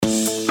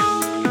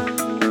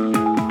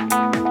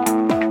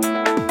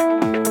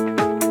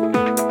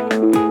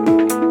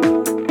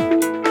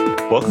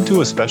Welcome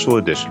to a special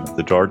edition of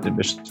the Darden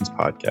Admissions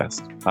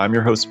Podcast. I'm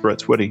your host, Brett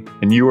Twitty,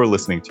 and you are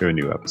listening to a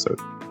new episode.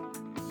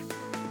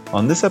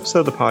 On this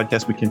episode of the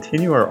podcast, we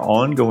continue our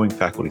ongoing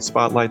Faculty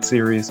Spotlight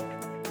series,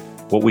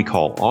 what we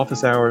call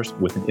Office Hours,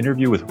 with an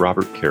interview with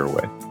Robert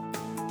Carraway.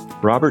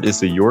 Robert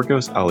is the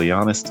Yorgos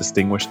Alianis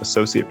Distinguished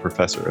Associate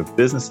Professor of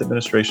Business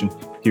Administration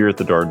here at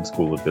the Darden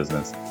School of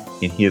Business,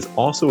 and he is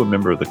also a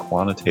member of the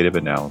Quantitative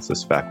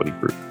Analysis faculty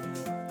group.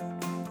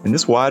 In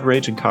this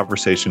wide-ranging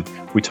conversation,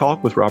 we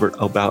talk with Robert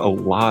about a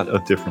lot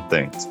of different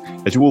things.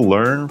 As you will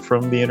learn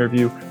from the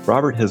interview,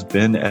 Robert has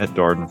been at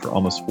Darden for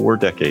almost 4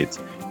 decades,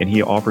 and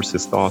he offers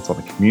his thoughts on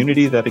the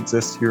community that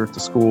exists here at the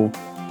school,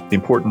 the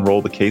important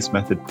role the case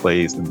method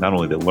plays in not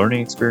only the learning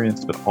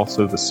experience, but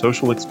also the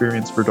social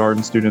experience for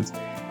Darden students,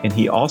 and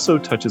he also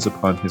touches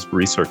upon his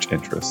research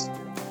interests.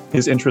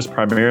 His interests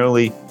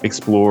primarily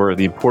explore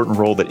the important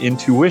role that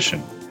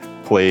intuition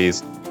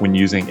plays when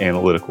using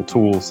analytical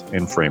tools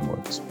and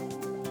frameworks.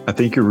 I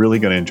think you're really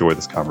going to enjoy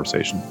this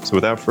conversation. So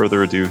without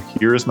further ado,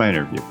 here is my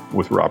interview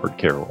with Robert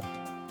Carraway.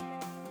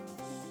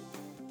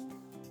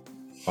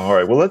 All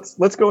right, well,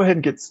 let's go ahead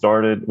and get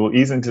started. We'll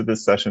ease into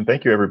this session.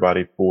 Thank you,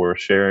 everybody, for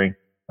sharing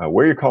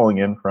where you're calling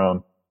in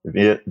from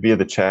via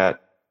the chat.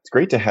 It's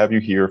great to have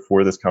you here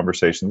for this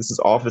conversation. This is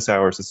Office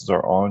Hours. This is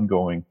our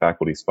ongoing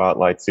Faculty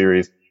Spotlight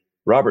series.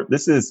 Robert,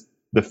 this is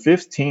the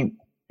 15th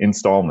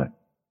installment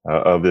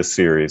of this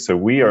series. So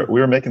we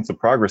are making some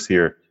progress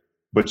here.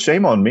 But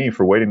shame on me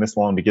for waiting this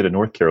long to get a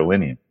North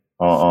Carolinian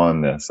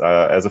on this.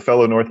 As a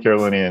fellow North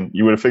Carolinian,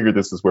 you would have figured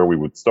this is where we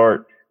would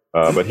start,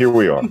 but here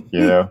we are.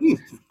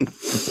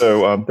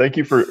 So thank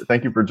you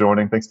for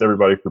joining. Thanks to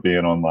everybody for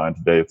being online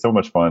today. It's so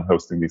much fun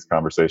hosting these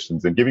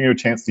conversations and giving you a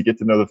chance to get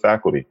to know the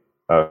faculty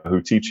who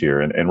teach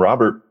here. And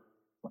Robert,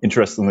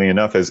 interestingly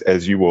enough,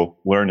 as you will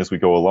learn as we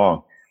go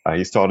along,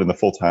 he's taught in the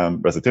full-time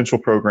residential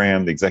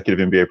program, the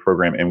executive MBA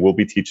program, and will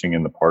be teaching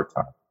in the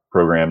part-time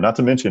program, not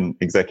to mention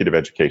executive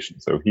education.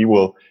 So he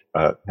will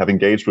have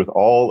engaged with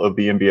all of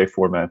the MBA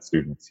format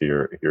students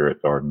here at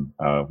Darden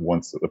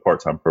once the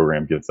part-time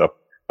program gets up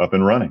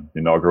and running. The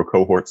inaugural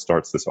cohort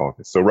starts this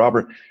August. So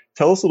Robert,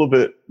 tell us a little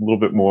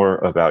bit more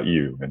about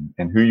you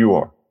and who you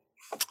are.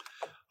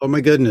 Oh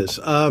my goodness.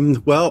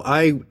 Well,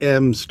 I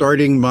am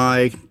starting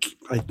my,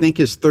 I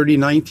think is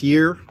 39th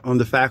year on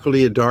the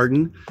faculty at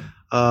Darden.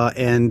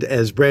 And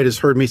as Brad has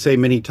heard me say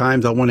many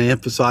times, I want to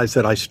emphasize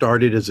that I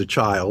started as a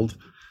child.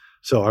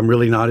 So I'm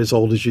really not as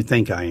old as you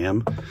think I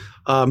am.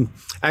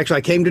 Actually,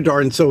 I came to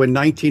Darden. So in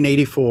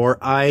 1984,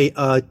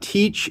 I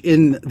teach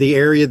in the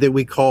area that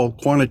we call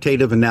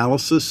quantitative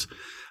analysis.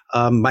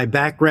 My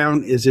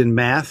background is in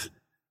math.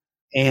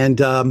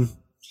 And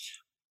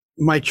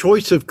my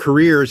choice of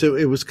careers,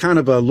 it was kind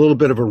of a little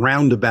bit of a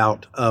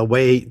roundabout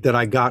way that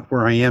I got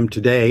where I am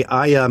today.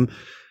 I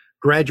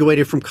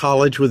graduated from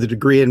college with a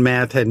degree in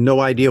math, had no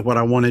idea what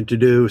I wanted to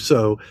do.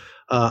 So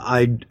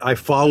I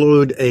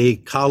followed a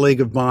colleague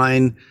of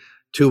mine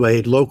to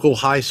a local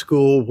high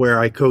school where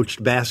I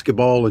coached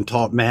basketball and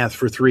taught math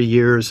for 3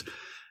 years.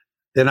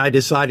 Then I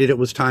decided it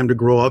was time to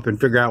grow up and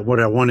figure out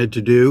what I wanted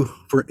to do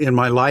in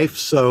my life.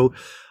 So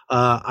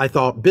I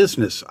thought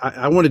business.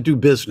 I want to do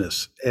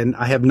business, and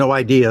I have no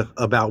idea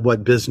about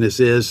what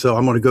business is. So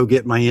I'm going to go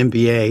get my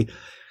MBA.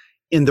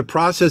 In the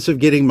process of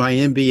getting my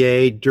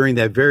MBA, during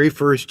that very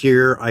first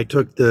year, I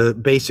took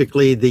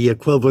basically the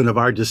equivalent of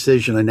our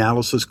decision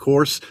analysis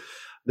course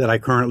that I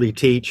currently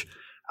teach.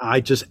 I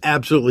just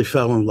absolutely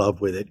fell in love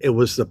with it. It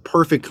was the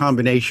perfect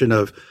combination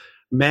of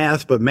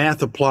math, but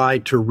math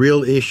applied to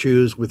real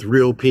issues with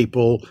real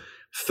people.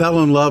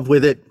 Fell in love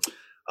with it.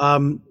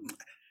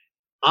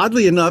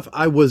 Oddly enough,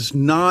 I was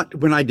not,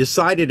 when I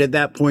decided at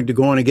that point to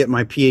go on and get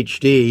my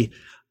PhD,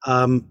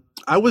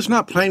 I was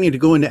not planning to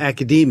go into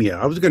academia.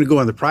 I was going to go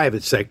in the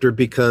private sector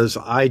because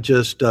I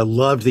just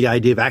loved the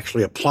idea of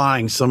actually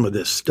applying some of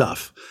this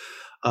stuff.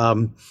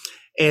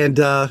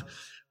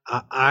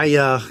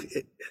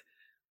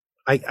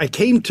 I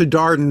came to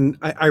Darden.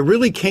 I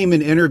really came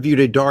and interviewed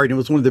at Darden. It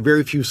was one of the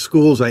very few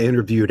schools I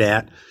interviewed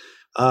at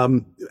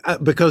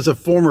because a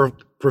former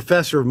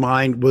professor of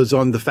mine was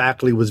on the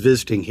faculty, was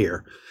visiting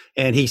here.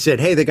 And he said,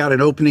 hey, they got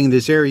an opening in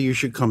this area. You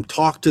should come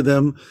talk to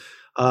them.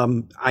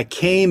 I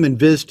came and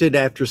visited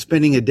after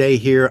spending a day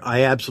here.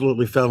 I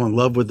absolutely fell in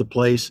love with the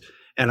place,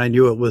 and I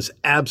knew it was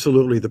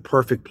absolutely the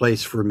perfect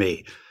place for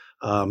me.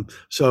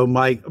 So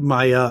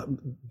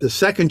the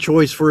second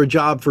choice for a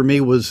job for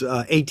me was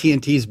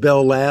AT&T's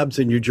Bell Labs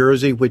in New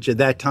Jersey, which at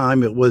that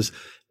time it was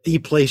the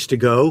place to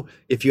go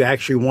if you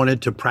actually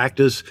wanted to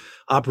practice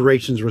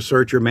operations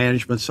research or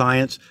management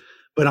science.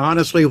 But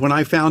honestly, when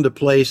I found a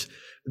place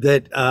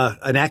that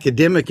an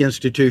academic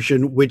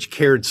institution which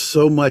cared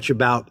so much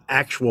about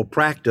actual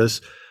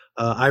practice,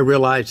 I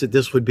realized that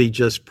this would be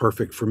just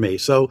perfect for me.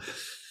 So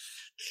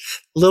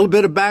a little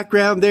bit of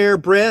background there,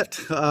 Brett.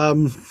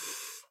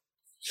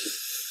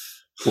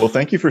 Well,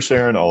 thank you for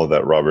sharing all of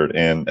that, Robert.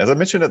 And as I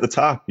mentioned at the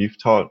top,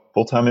 you've taught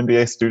full-time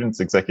MBA students,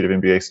 executive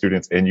MBA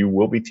students, and you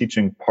will be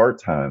teaching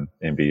part-time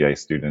MBA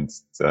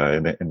students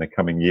in the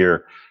coming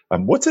year.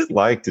 What's it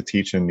like to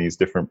teach in these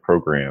different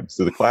programs?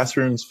 Do the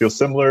classrooms feel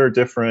similar,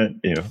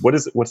 different?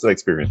 What's that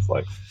experience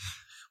like?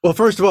 Well,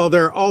 first of all,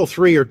 they're all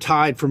three are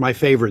tied for my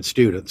favorite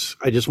students.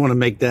 I just want to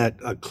make that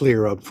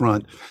clear up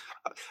front.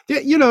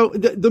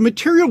 The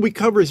material we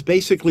cover is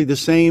basically the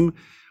same.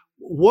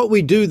 What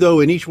we do, though,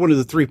 in each one of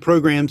the three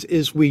programs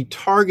is we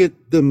target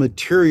the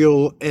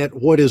material at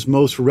what is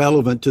most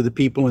relevant to the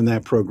people in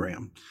that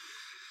program.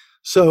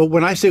 So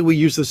when I say we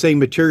use the same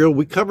material,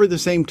 we cover the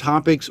same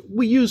topics.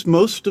 We use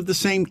most of the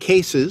same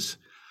cases.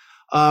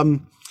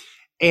 And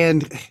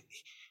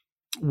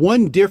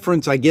one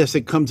difference, I guess,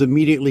 that comes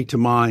immediately to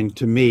mind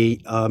to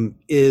me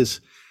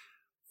is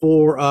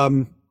for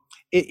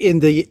in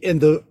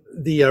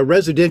the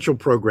residential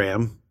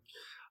program,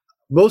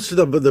 most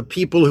of the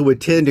people who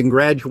attend and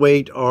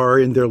graduate are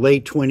in their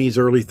late 20s,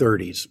 early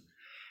 30s.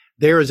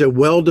 There is a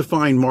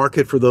well-defined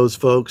market for those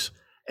folks,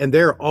 and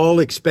they're all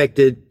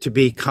expected to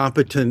be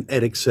competent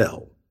at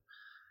Excel.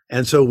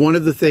 And so one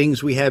of the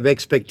things, we have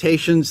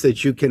expectations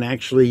that you can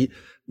actually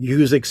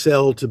use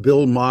Excel to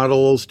build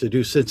models, to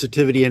do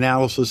sensitivity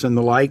analysis and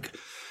the like.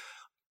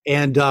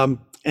 And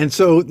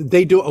so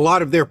they do a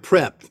lot of their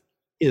prep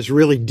is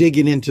really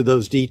digging into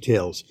those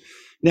details.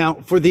 Now,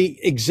 for the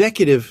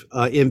executive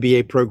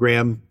MBA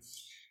program,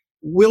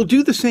 we'll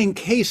do the same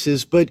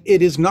cases, but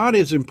it is not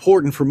as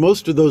important for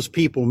most of those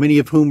people, many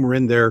of whom are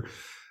in their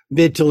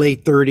mid to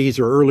late 30s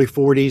or early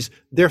 40s.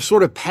 They're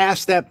sort of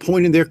past that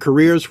point in their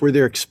careers where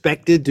they're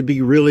expected to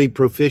be really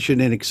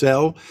proficient in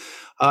Excel.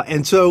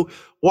 And so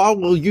while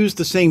we'll use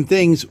the same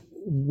things,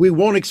 we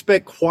won't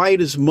expect quite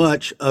as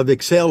much of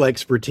Excel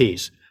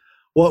expertise.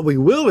 What we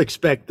will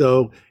expect,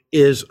 though,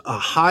 is a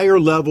higher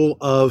level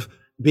of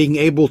being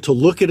able to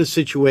look at a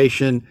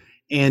situation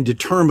and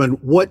determine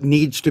what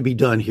needs to be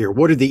done here.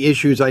 What are the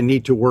issues I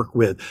need to work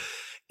with?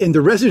 In the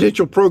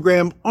residential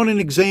program, on an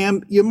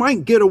exam, you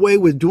might get away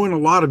with doing a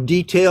lot of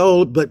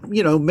detail, but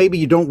maybe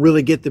you don't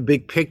really get the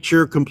big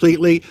picture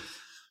completely.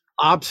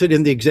 Opposite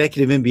in the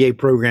executive MBA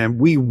program,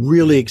 we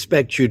really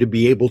expect you to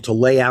be able to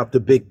lay out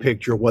the big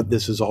picture of what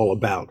this is all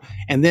about,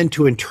 and then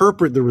to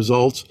interpret the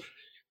results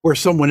where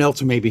someone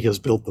else maybe has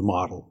built the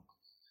model.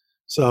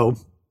 So,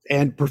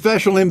 and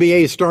professional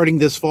MBA is starting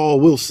this fall.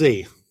 We'll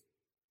see.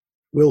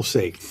 We'll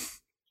see.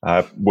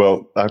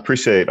 Well, I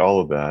appreciate all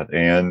of that.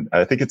 And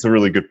I think it's a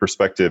really good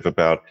perspective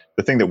about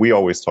the thing that we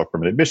always talk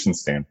from an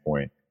admissions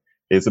standpoint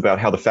is about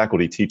how the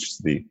faculty teach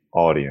the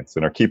audience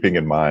and are keeping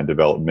in mind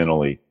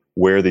developmentally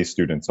where these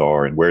students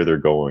are and where they're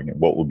going and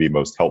what will be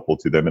most helpful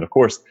to them. And of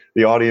course,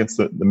 the audience,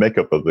 the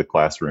makeup of the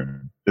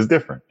classroom is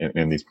different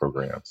in these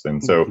programs.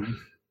 And so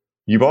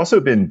you've also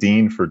been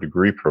dean for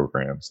degree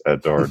programs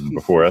at Darden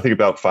before, I think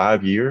about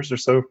 5 years or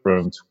so,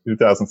 from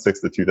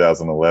 2006 to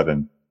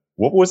 2011.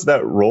 What was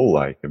that role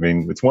like? I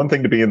mean, it's one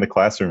thing to be in the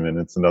classroom and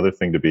it's another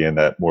thing to be in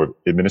that more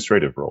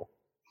administrative role.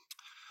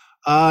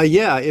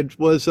 Yeah, it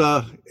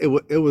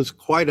was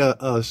quite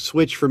a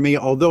switch for me.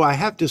 Although I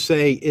have to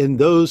say, in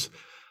those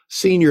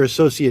senior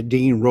associate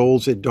dean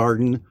roles at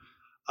Darden,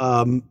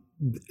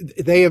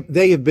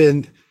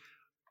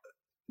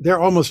 they're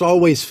almost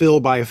always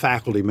filled by a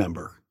faculty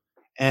member.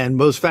 And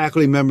most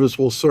faculty members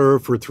will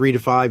serve for 3 to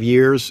 5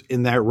 years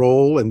in that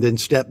role and then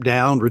step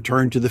down,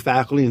 return to the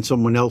faculty, and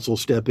someone else will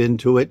step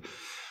into it.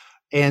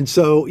 And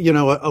so,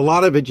 a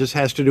lot of it just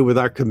has to do with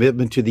our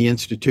commitment to the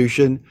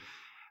institution.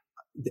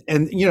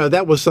 And,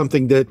 that was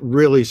something that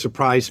really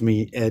surprised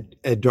me at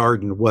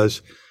Darden,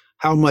 was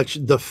how much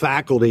the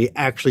faculty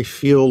actually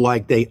feel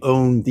like they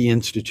own the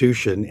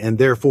institution. And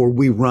therefore,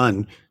 we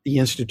run the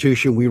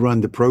institution, we run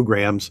the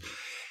programs.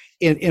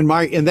 In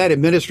that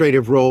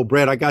administrative role,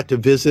 Brett, I got to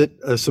visit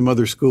some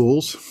other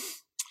schools,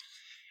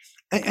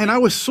 and I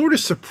was sort of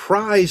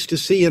surprised to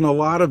see in a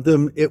lot of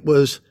them it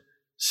was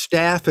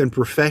staff and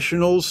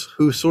professionals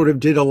who sort of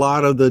did a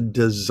lot of the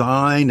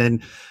design,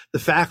 and the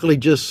faculty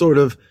just sort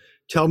of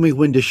tell me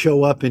when to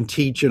show up and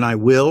teach, and I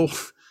will.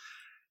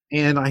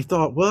 And I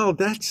thought, well,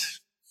 that's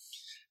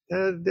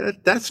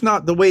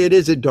not the way it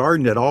is at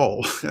Darden at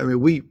all. I mean,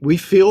 we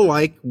feel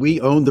like we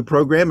own the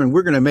program, and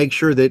we're going to make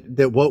sure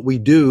that what we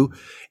do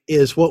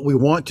is what we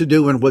want to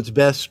do and what's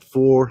best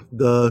for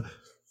the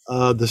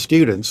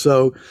students.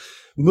 So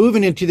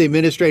moving into the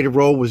administrative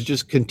role was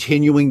just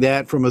continuing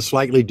that from a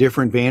slightly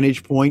different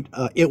vantage point.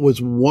 It was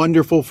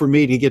wonderful for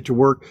me to get to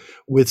work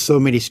with so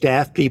many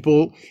staff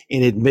people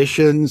in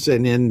admissions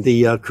and in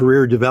the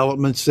career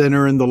development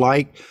center and the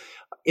like.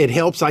 It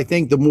helps, I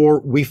think, the more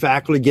we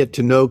faculty get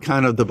to know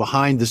kind of the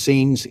behind the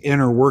scenes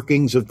inner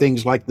workings of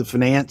things like the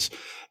finance.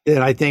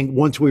 And I think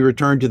once we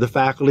return to the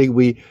faculty,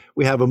 we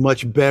have a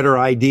much better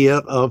idea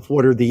of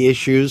what are the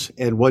issues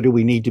and what do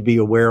we need to be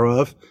aware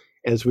of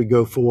as we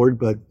go forward.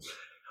 But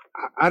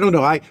I don't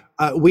know.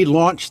 We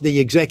launched the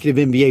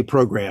executive MBA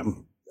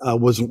program.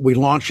 We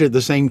launched it at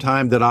the same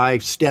time that I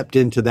stepped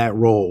into that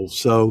role.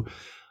 So,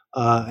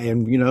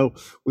 and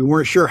we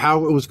weren't sure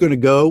how it was going to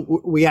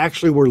go. We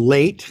actually were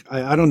late.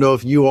 I don't know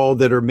if you all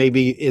that are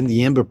maybe in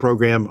the MBA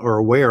program are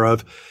aware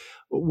of.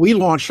 We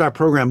launched our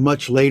program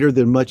much later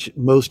than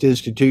most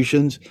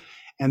institutions.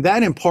 And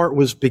that in part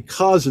was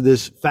because of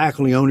this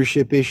faculty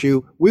ownership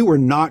issue. We were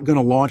not going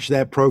to launch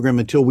that program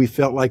until we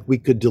felt like we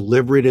could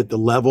deliver it at the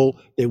level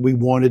that we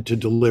wanted to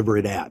deliver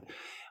it at.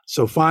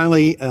 So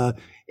finally,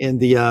 in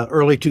the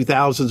early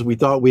 2000s, we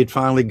thought we had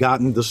finally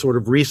gotten the sort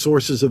of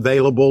resources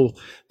available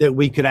that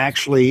we could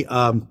actually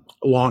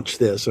launch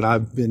this. And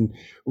I've been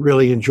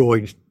really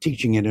enjoyed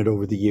teaching in it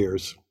over the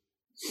years.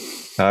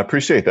 I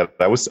appreciate that.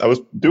 I was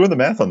doing the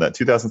math on that.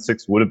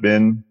 2006 would have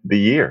been the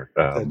year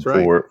That's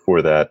right.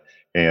 for that.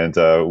 And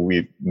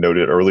we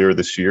noted earlier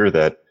this year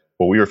that,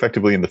 well, we were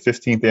effectively in the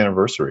 15th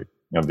anniversary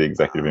of the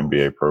Executive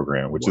MBA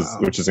program, which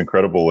is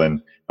incredible.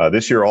 And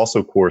this year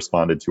also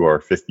corresponded to our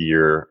 5th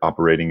year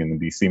operating in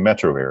the DC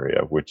metro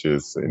area, which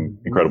is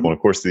incredible. And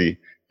of course, the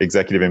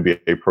Executive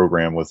MBA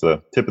program was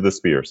the tip of the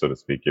spear, so to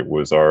speak. It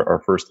was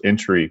our first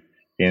entry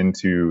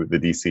into the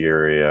DC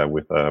area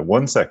with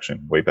one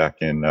section way back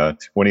in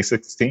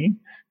 2016,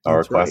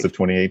 our class of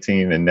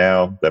 2018. And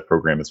now that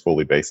program is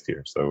fully based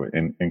here. So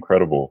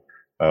incredible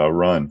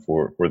run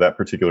for that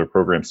particular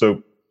program.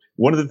 So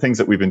one of the things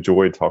that we've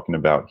enjoyed talking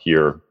about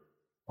here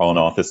on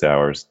Office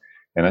Hours,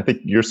 and I think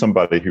you're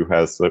somebody who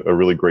has a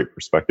really great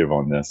perspective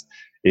on this,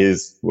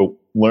 is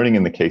learning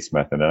in the case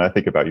method. And I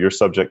think about your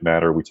subject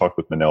matter. We talked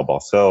with Manel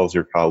Bossells,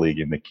 your colleague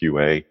in the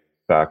QA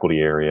faculty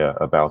area,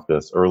 about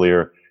this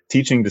earlier.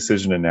 Teaching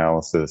decision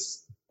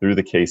analysis through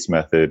the case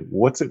method.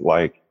 What's it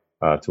like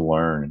to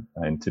learn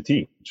and to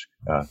teach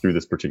through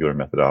this particular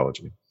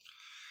methodology?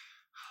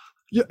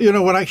 You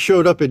know, when I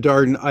showed up at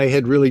Darden, I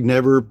had really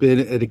never been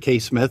at a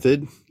case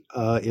method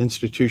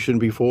institution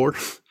before.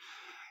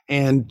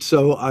 And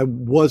so I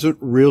wasn't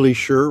really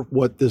sure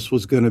what this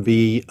was going to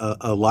be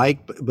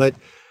like. But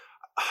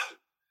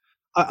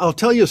I'll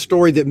tell you a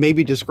story that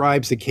maybe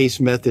describes the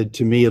case method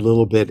to me a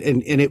little bit.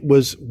 And it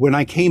was when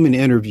I came and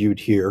interviewed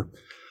here,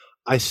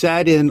 I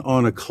sat in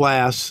on a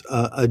class,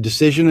 a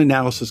decision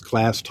analysis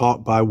class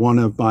taught by one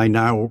of my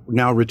now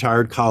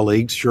retired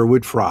colleagues,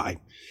 Sherwood Fry.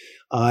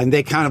 And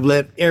they kind of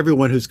let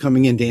everyone who's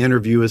coming in to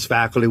interview as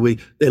faculty,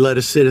 they let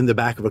us sit in the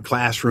back of a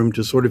classroom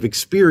to sort of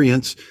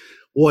experience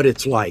what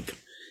it's like.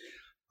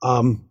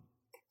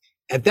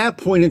 At that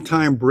point in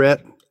time,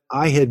 Brett,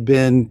 I had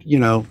been,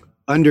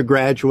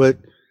 undergraduate.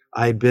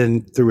 I'd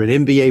been through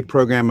an MBA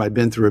program. I'd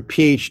been through a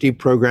PhD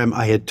program.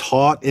 I had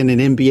taught in an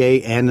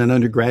MBA and an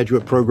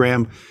undergraduate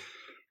program.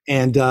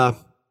 And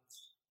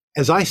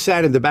as I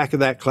sat in the back of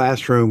that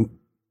classroom,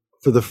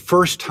 for the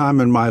first time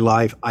in my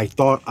life, I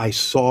thought I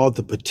saw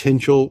the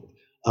potential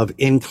of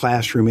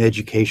in-classroom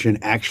education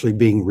actually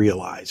being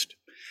realized.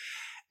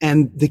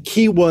 And the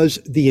key was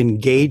the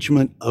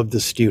engagement of the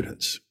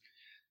students.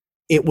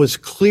 It was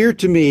clear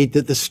to me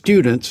that the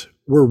students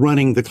were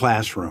running the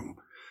classroom.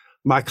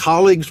 My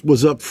colleague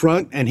was up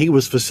front and he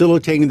was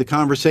facilitating the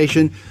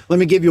conversation. Let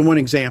me give you one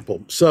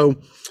example. So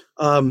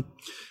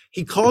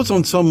he calls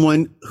on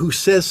someone who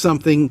says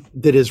something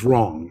that is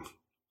wrong.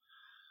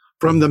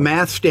 From the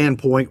math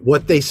standpoint,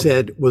 what they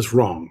said was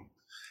wrong.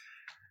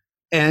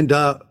 And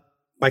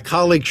my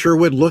colleague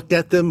Sherwood looked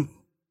at them,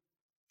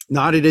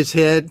 nodded his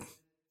head,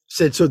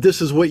 said, "So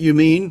this is what you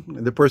mean?"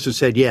 And the person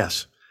said,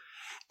 "Yes."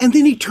 And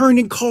then he turned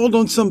and called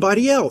on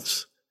somebody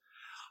else.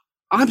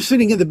 I'm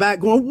sitting in the back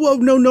going, "Whoa,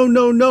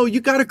 no, you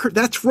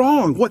that's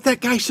wrong. What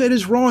that guy said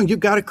is wrong. You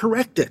got to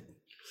correct it."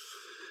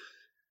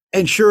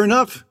 And sure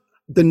enough,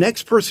 the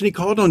next person he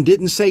called on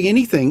didn't say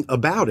anything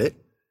about it.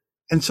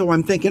 And so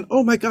I'm thinking,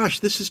 oh my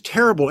gosh, this is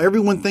terrible.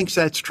 Everyone thinks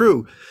that's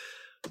true.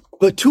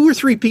 But 2 or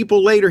 3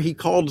 people later, he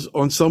called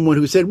on someone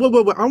who said, well,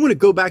 I want to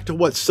go back to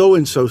what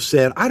so-and-so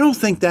said. I don't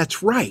think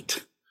that's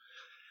right.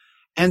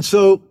 And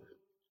so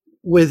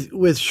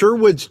with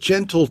Sherwood's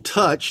gentle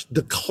touch,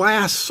 the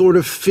class sort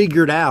of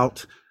figured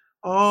out,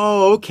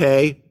 oh,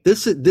 okay,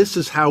 this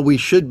is how we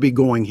should be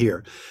going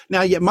here.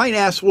 Now you might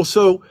ask, well,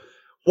 so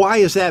why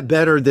is that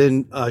better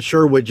than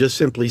Sherwood just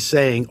simply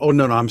saying, oh,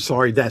 no, I'm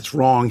sorry, that's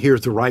wrong.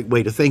 Here's the right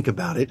way to think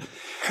about it.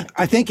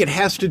 I think it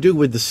has to do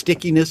with the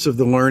stickiness of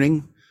the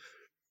learning,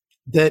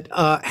 that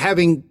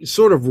having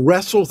sort of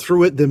wrestled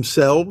through it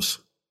themselves,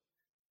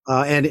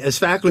 and as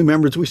faculty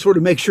members, we sort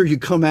of make sure you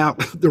come out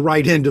the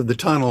right end of the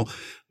tunnel,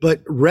 but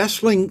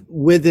wrestling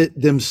with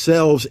it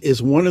themselves is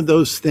one of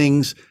those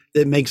things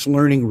that makes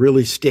learning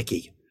really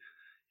sticky.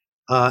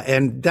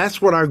 And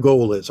that's what our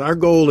goal is. Our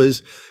goal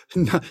is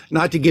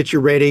not to get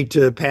you ready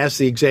to pass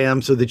the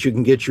exam so that you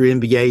can get your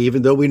MBA,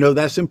 even though we know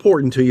that's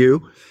important to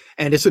you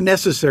and it's a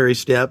necessary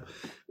step.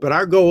 But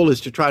our goal is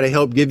to try to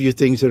help give you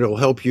things that will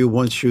help you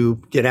once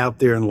you get out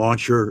there and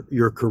launch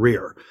your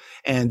career.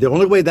 And the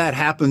only way that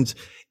happens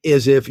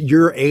is if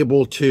you're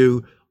able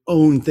to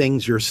own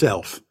things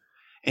yourself.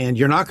 And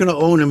you're not going to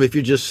own them if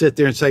you just sit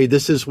there and say,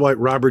 this is what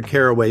Robert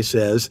Carraway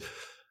says.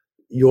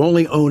 You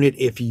only own it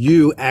if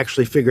you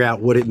actually figure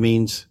out what it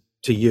means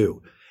to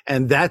you.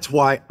 And that's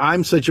why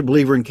I'm such a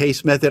believer in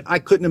case method. I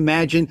couldn't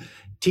imagine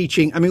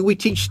teaching. I mean, we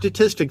teach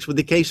statistics with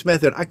the case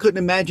method. I couldn't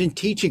imagine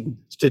teaching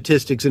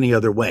statistics any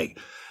other way.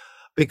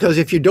 Because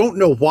if you don't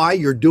know why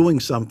you're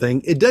doing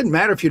something, it doesn't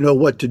matter if you know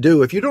what to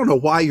do. If you don't know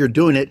why you're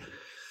doing it,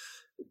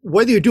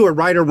 whether you do it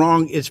right or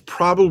wrong, it's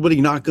probably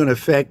not going to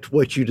affect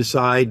what you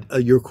decide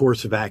your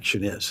course of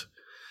action is.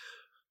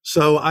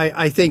 So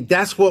I think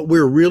that's what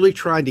we're really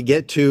trying to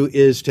get to,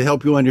 is to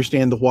help you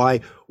understand the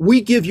why.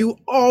 We give you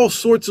all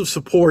sorts of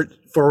support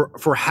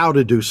for how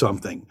to do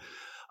something.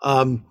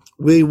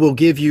 We will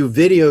give you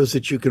videos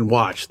that you can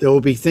watch. There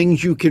will be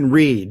things you can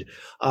read,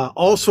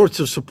 all sorts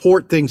of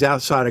support things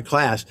outside of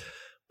class.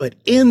 But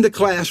in the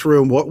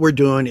classroom, what we're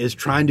doing is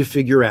trying to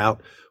figure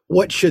out,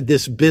 what should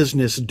this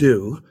business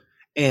do?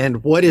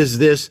 And what is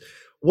this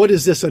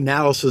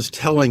analysis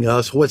telling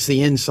us? What's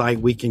the insight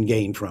we can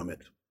gain from it?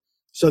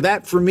 So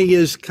that for me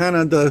is kind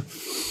of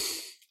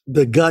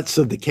the guts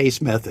of the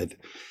CASE method.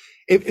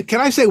 Can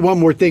I say one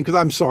more thing? Because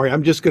I'm sorry,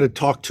 I'm just going to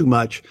talk too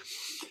much.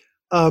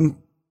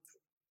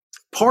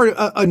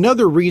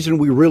 Another reason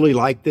we really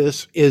like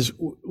this is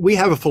we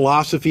have a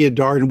philosophy at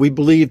Darden. We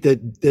believe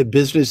that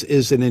business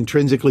is an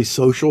intrinsically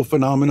social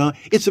phenomena.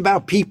 It's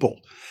about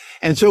people.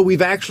 And so we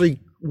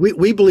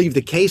believe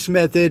the CASE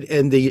method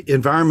and the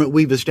environment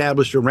we've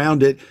established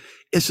around it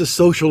is a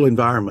social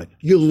environment.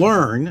 You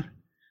learn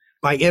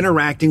by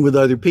interacting with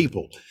other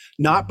people,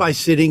 not by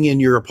sitting in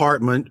your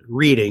apartment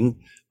reading,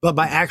 but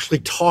by actually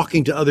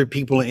talking to other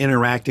people and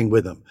interacting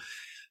with them.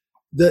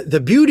 The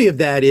beauty of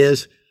that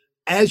is,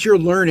 as you're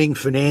learning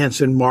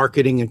finance and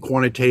marketing and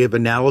quantitative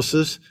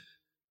analysis,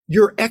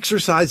 you're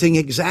exercising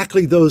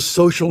exactly those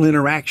social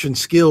interaction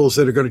skills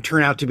that are going to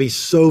turn out to be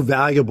so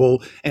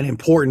valuable and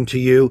important to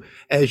you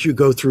as you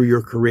go through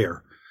your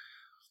career.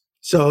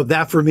 So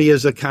that for me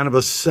is a kind of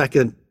a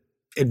second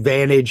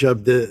advantage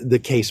of the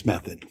CASE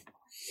method.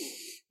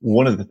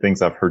 One of the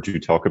things I've heard you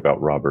talk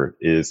about, Robert,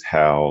 is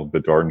how the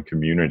Darden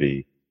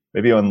community,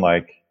 maybe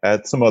unlike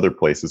at some other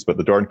places, but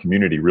the Darden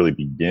community really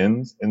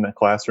begins in the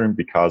classroom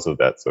because of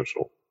that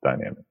social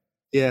dynamic.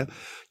 Yeah.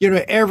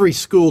 Every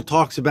school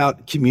talks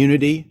about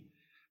community,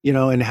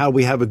 and how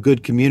we have a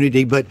good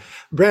community. But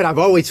Brett, I've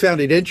always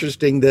found it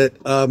interesting that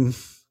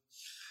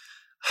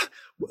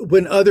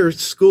when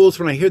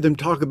I hear them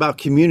talk about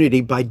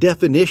community, by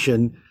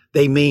definition,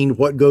 they mean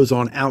what goes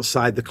on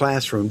outside the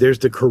classroom. There's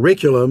the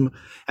curriculum,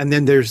 and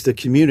then there's the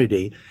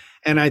community.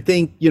 And I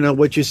think,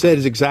 what you said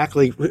is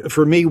exactly,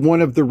 for me,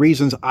 one of the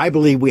reasons I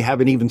believe we have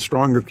an even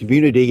stronger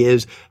community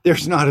is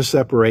there's not a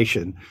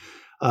separation.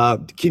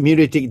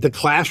 Community, the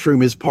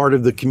classroom is part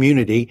of the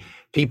community.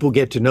 People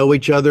get to know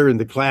each other in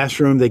the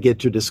classroom. They get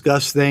to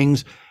discuss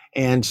things.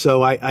 And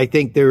so I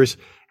think there's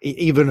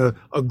even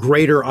a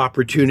greater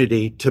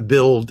opportunity to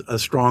build a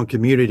strong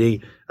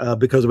community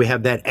because we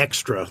have that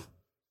extra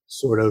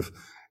sort of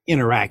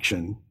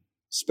interaction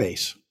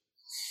space.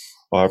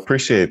 Well, I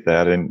appreciate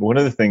that. And one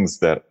of the things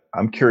that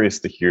I'm curious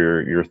to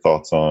hear your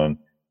thoughts on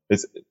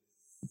is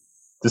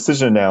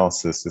decision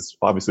analysis is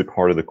obviously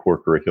part of the core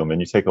curriculum, and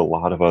you take a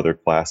lot of other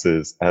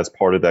classes as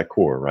part of that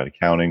core, right?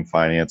 Accounting,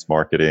 finance,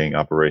 marketing,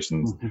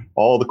 operations,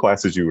 all the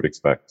classes you would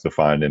expect to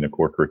find in a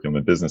core curriculum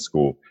in business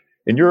school.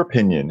 In your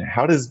opinion,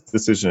 how does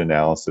decision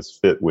analysis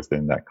fit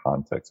within that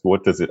context?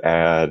 What does it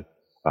add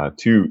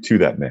to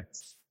that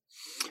mix?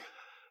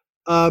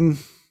 I'm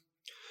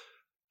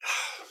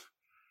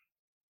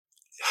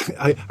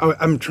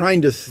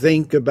trying to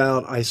think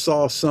about, I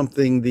saw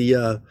something,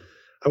 I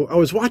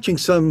was watching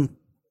some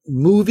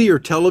movie or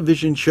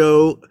television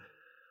show.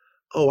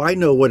 Oh, I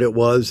know what it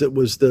was. It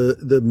was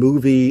the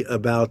movie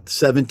about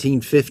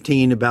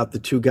 1715, about the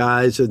two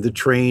guys and the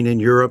train in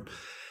Europe.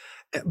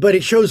 But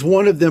it shows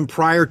one of them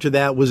prior to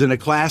that was in a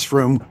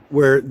classroom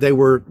where they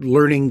were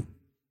learning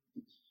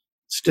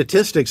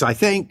statistics, I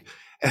think.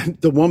 And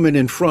the woman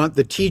in front,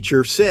 the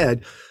teacher,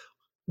 said,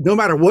 no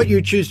matter what you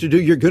choose to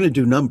do, you're going to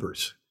do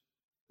numbers.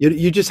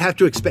 You just have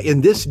to expect,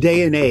 in this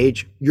day and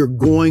age, you're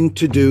going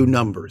to do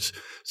numbers.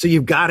 So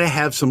you've got to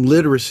have some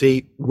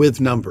literacy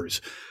with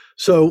numbers.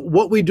 So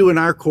what we do in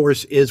our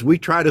course is we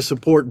try to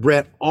support,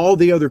 Brett, all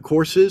the other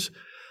courses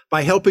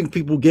by helping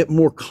people get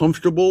more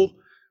comfortable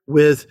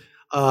with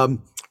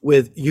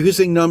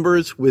using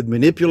numbers, with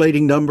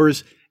manipulating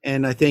numbers,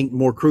 and I think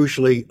more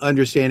crucially,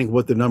 understanding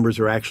what the numbers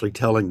are actually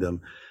telling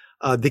them.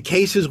 The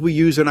cases we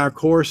use in our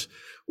course,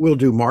 we'll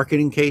do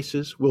marketing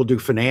cases, we'll do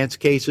finance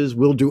cases,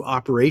 we'll do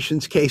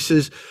operations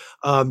cases.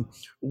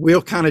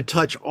 We'll kind of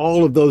touch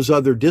all of those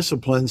other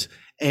disciplines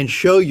and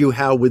show you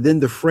how within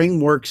the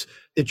frameworks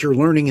that you're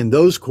learning in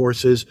those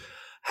courses,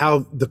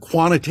 how the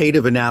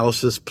quantitative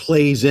analysis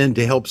plays in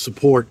to help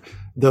support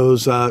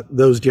those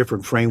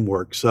different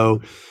frameworks.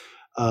 So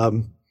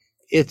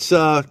it's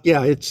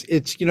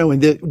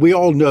and we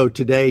all know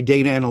today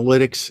data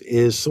analytics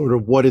is sort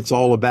of what it's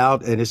all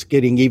about, and it's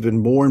getting even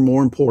more and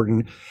more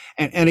important.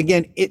 And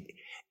again,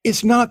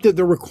 it's not that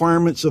the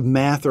requirements of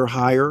math are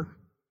higher,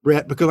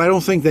 Brett, because I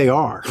don't think they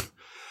are.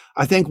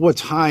 I think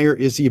what's higher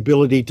is the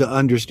ability to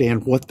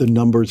understand what the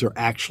numbers are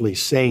actually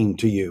saying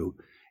to you,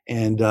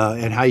 and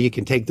how you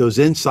can take those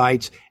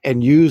insights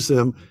and use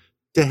them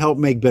to help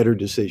make better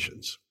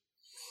decisions.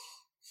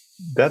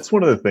 That's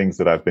one of the things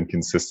that I've been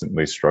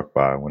consistently struck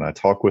by when I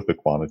talk with the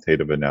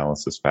quantitative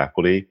analysis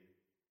faculty.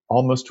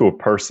 Almost to a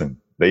person,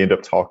 they end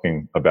up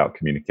talking about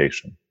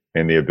communication.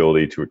 and the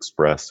ability to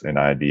express an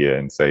idea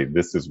and say,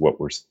 this is what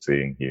we're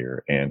seeing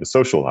here, and to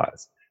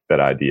socialize that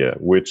idea,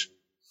 which,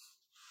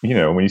 when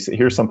you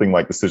hear something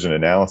like decision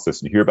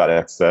analysis and you hear about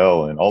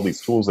Excel and all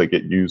these tools that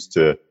get used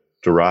to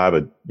derive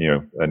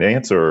an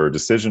answer or a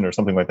decision or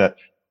something like that,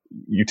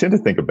 you tend to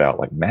think about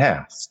like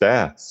math,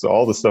 stats,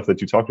 all the stuff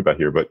that you talked about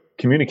here, but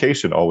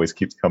communication always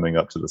keeps coming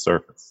up to the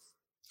surface.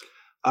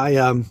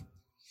 I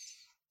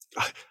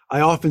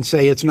often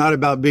say it's not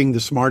about being the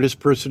smartest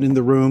person in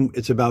the room.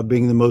 It's about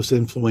being the most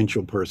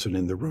influential person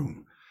in the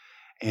room.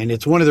 And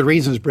it's one of the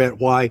reasons, Brett,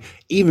 why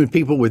even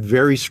people with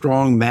very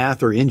strong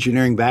math or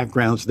engineering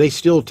backgrounds, they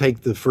still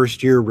take the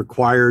first year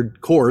required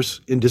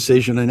course in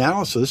decision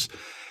analysis.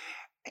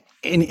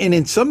 And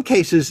in some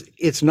cases,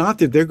 it's not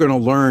that they're going to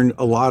learn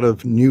a lot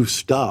of new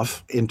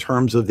stuff in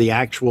terms of the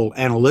actual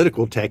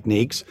analytical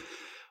techniques,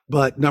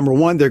 but number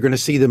one, they're going to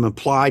see them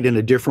applied in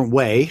a different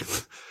way.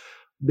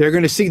 They're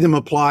going to see them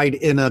applied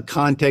in a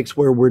context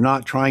where we're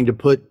not trying to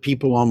put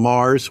people on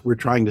Mars, we're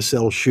trying to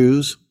sell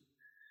shoes.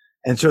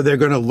 And so they're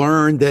going to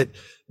learn that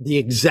the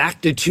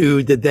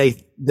exactitude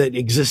that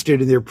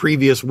existed in their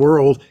previous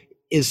world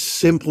is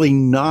simply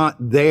not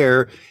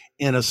there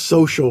in a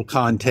social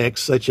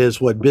context, such as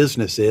what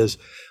business is.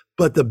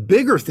 But the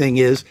bigger thing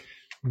is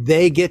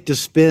they get to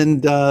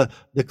spend the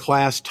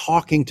class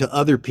talking to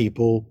other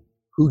people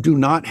who do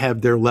not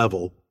have their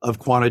level of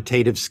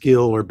quantitative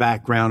skill or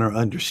background or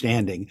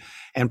understanding.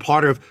 And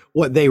part of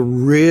what they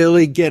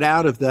really get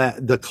out of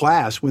the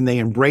class when they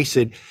embrace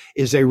it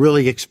is they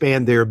really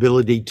expand their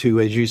ability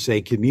to, as you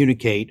say,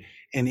 communicate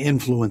and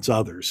influence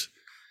others.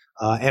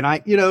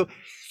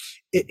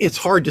 It's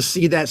hard to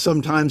see that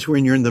sometimes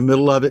when you're in the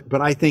middle of it,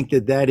 but I think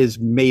that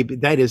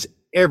is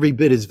every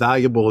bit as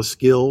valuable a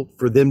skill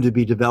for them to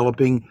be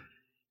developing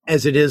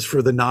as it is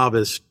for the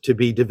novice to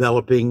be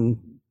developing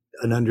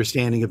an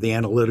understanding of the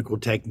analytical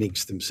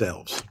techniques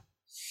themselves.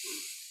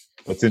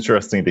 It's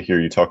interesting to hear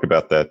you talk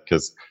about that,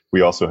 because we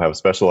also have a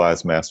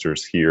specialized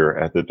master's here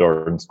at the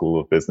Darden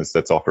School of Business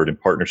that's offered in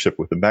partnership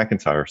with the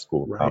McIntyre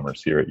School of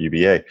Commerce here at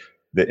UVA,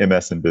 the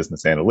MS in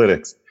Business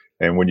Analytics.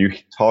 And when you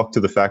talk to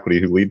the faculty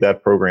who lead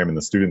that program and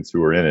the students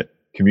who are in it,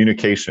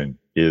 communication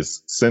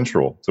is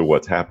central to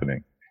what's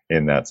happening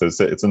in that. So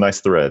it's a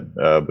nice thread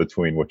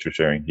between what you're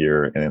sharing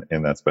here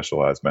and that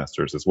specialized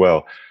master's as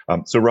well.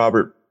 So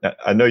Robert,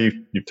 I know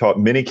you've taught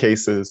many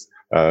cases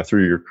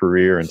through your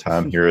career and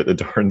time here at the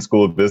Darden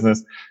School of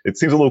Business. It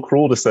seems a little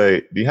cruel to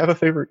say, do you have a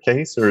favorite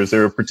case, or is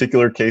there a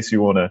particular case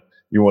you want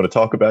to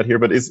talk about here?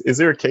 But is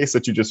there a case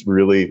that you just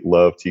really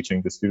love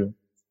teaching to students?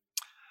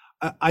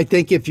 I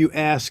think if you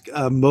ask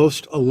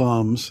most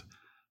alums,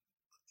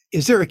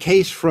 is there a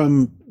case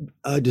from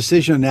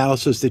decision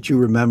analysis that you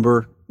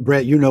remember?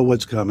 Brett, you know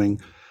what's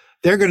coming.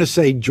 They're going to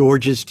say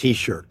George's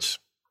T-shirts.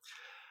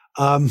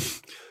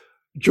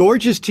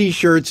 George's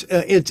T-shirts,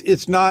 it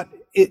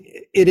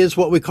is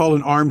what we call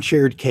an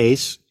armchaired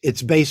case.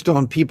 It's based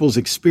on people's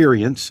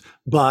experience,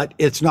 but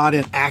it's not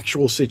an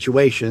actual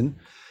situation.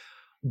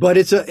 But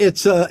it's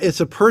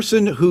a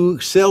person who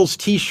sells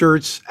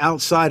T-shirts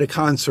outside a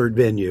concert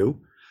venue,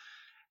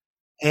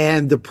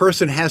 and the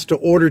person has to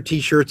order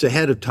T-shirts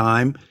ahead of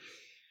time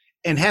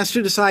and has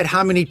to decide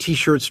how many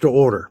T-shirts to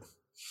order.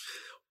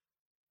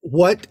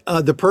 What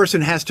the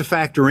person has to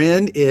factor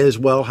in is,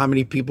 well, how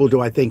many people do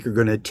I think are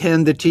going to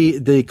attend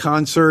the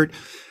concert?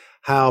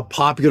 How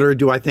popular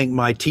do I think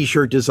my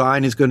T-shirt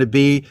design is going to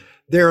be?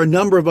 There are a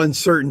number of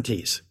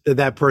uncertainties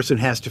that person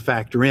has to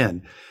factor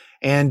in.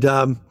 And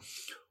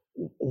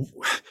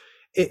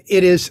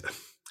it is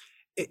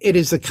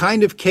the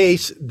kind of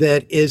case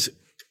that is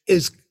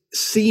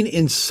seen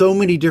in so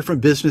many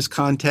different business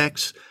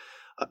contexts.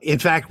 In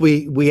fact,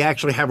 we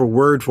actually have a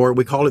word for it.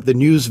 We call it the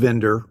news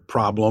vendor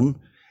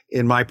problem.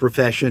 In my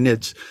profession,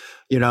 it's,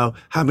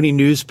 how many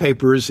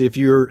newspapers, if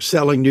you're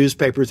selling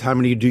newspapers, how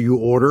many do you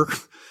order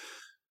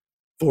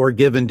for a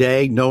given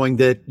day, knowing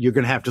that you're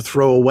going to have to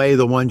throw away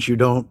the ones you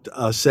don't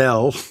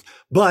sell.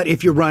 But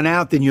if you run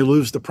out, then you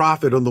lose the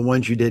profit on the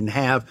ones you didn't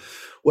have.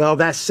 Well,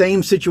 that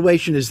same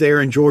situation is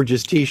there in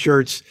George's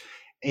T-shirts.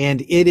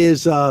 And it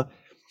is,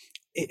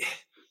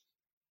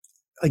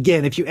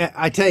 again,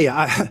 I tell you,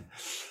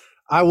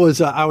 I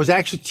was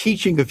actually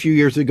teaching a few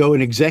years ago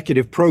an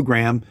executive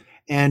program,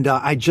 and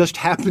I just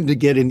happened to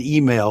get an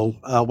email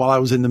while I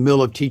was in the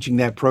middle of teaching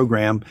that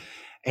program.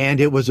 And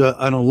it was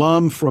an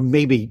alum from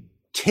maybe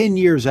 10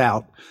 years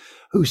out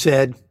who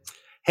said,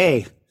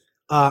 hey,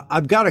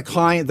 I've got a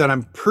client that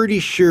I'm pretty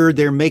sure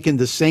they're making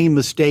the same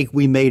mistake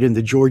we made in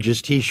the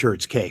George's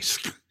T-shirts case.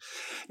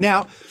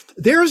 Now,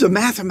 there's a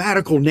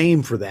mathematical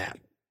name for that.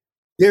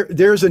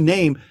 There's a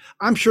name.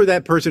 I'm sure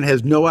that person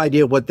has no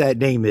idea what that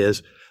name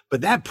is,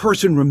 but that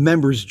person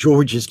remembers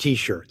George's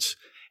T-shirts.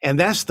 And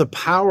that's the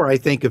power, I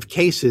think, of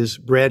cases,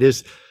 Brett,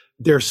 is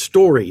their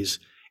stories.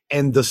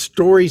 And the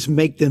stories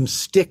make them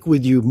stick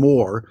with you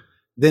more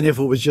than if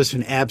it was just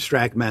an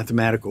abstract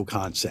mathematical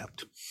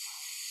concept.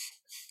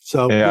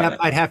 So yeah,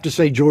 I'd have to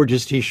say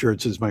George's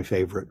T-shirts is my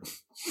favorite.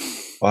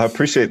 Well, I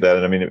appreciate that,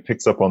 and I mean, it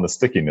picks up on the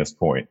stickiness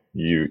point.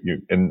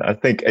 And I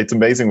think it's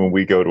amazing when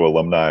we go to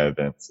alumni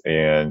events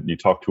and you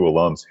talk to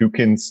alums who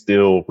can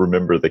still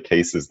remember the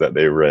cases that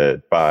they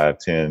read 5,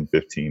 10,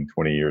 15,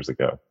 20 years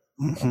ago.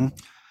 Mm-hmm.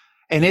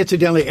 And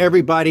incidentally,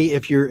 everybody,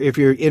 if you're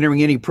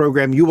entering any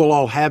program, you will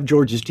all have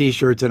George's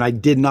T-shirts, and I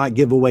did not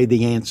give away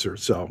the answer.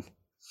 So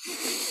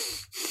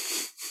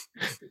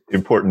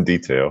important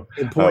detail.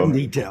 Important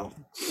detail.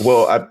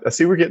 Well, I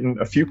see we're getting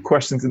a few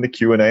questions in the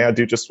Q&A. I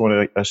do just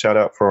want to shout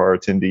out for our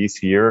attendees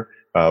here.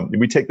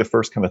 We take the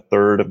first kind of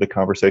third of the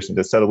conversation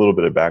to set a little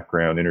bit of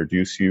background,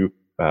 introduce you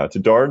to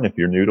Darden if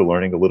you're new to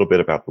learning a little bit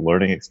about the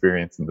learning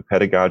experience and the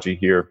pedagogy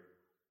here.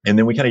 And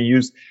then we kind of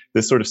use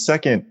this sort of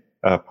second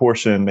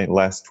portion, maybe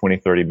last 20,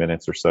 30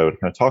 minutes or so, to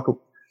kind of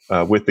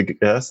talk with the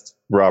guest,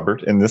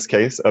 Robert, in this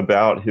case,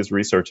 about his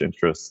research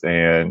interests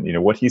and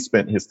what he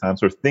spent his time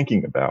sort of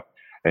thinking about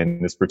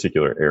in this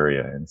particular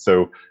area. And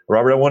so,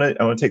 Robert, I want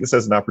to take this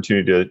as an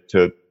opportunity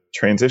to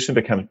transition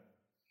to kind of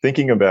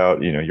thinking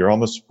about, you're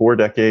almost 4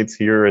 decades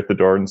here at the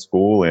Darden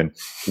School, and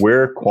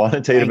where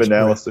quantitative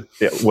analysis.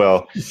 Yeah,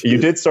 well, you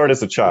did start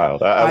as a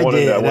child. I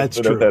wanted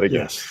to note that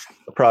again. Yes.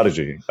 A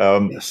prodigy.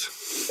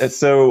 Yes. And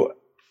so,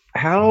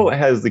 how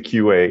has the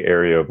QA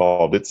area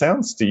evolved? It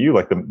sounds to you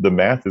like the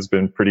math has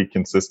been pretty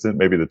consistent.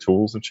 Maybe the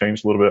tools have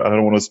changed a little bit. I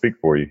don't want to speak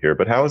for you here,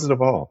 but how has it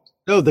evolved?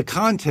 No, the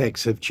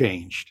contexts have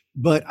changed,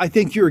 but I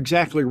think you're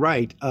exactly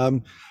right.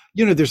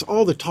 There's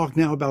all the talk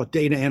now about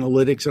data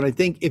analytics. And I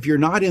think if you're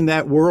not in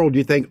that world,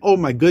 you think, oh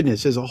my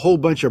goodness, there's a whole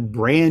bunch of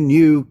brand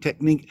new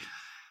technique.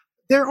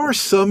 There are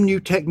some new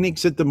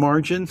techniques at the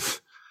margin,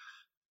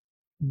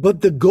 but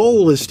the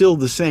goal is still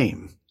the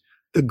same.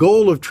 The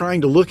goal of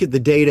trying to look at the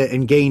data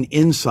and gain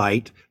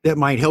insight that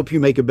might help you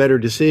make a better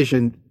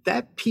decision,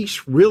 that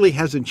piece really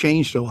hasn't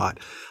changed a lot.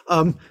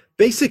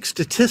 Basic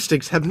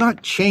statistics have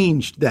not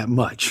changed that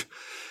much.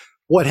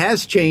 What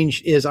has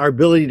changed is our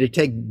ability to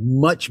take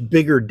much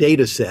bigger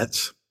data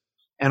sets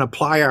and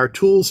apply our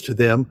tools to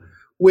them,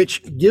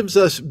 which gives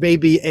us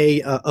maybe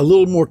a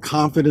little more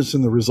confidence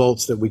in the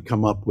results that we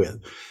come up with.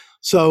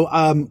 So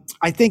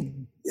I think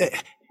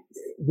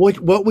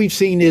what we've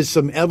seen is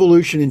some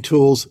evolution in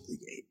tools.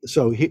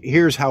 So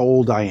here's how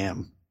old I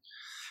am.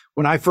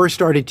 When I first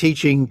started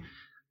teaching,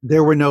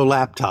 there were no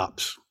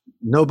laptops.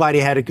 Nobody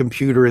had a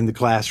computer in the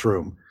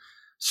classroom.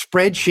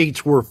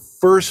 Spreadsheets were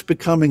first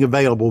becoming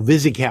available.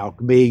 VisiCalc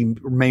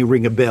may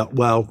ring a bell.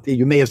 Well,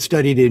 you may have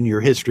studied it in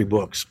your history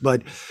books,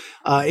 but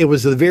it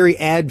was the very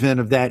advent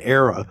of that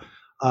era.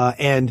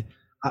 And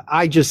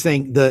I just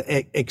think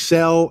the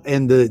Excel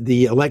and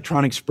the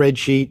electronic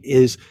spreadsheet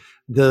is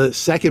the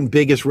second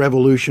biggest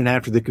revolution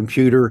after the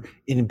computer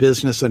in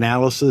business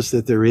analysis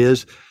that there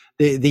is.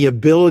 The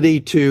ability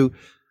to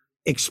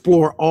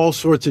explore all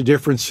sorts of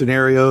different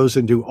scenarios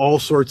and do all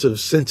sorts of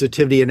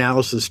sensitivity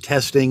analysis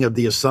testing of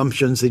the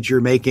assumptions that you're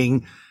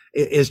making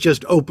is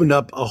just opened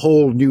up a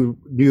whole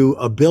new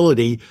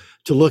ability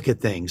to look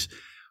at things.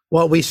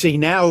 What we see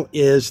now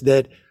is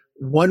that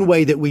one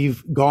way that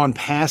we've gone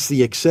past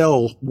the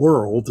Excel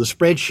world, the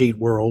spreadsheet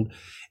world,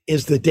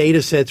 is the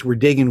data sets we're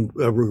dealing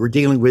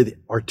with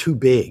are too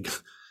big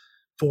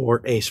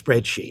for a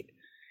spreadsheet.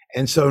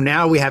 And so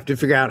now we have to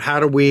figure out how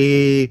do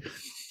we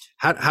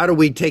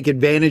take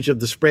advantage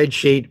of the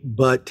spreadsheet,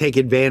 but take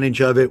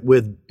advantage of it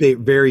with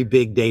very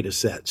big data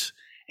sets.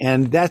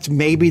 And that's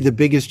maybe the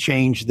biggest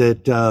change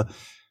that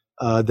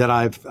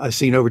I've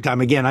seen over time.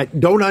 Again, I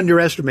don't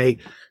underestimate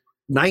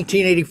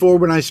 1984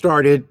 when I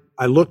started.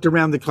 I looked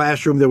around the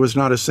classroom, there was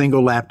not a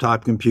single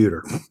laptop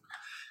computer.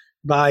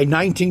 By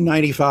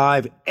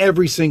 1995,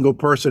 every single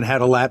person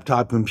had a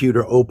laptop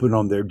computer open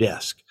on their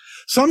desk.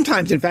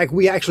 Sometimes, in fact,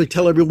 we actually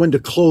tell everyone to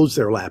close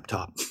their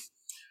laptop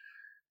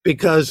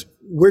because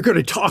we're going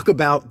to talk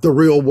about the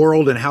real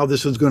world and how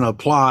this is going to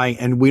apply,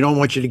 and we don't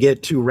want you to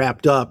get too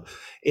wrapped up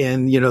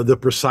in, the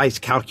precise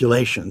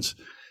calculations.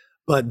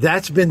 But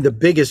that's been the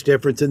biggest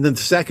difference. And then the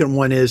second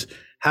one is,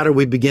 how do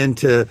we begin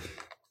to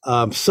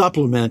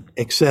supplement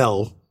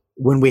Excel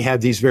when we have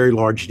these very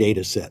large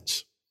data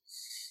sets?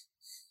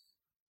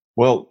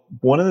 Well,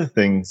 one of the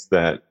things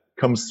that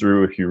comes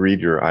through if you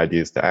read your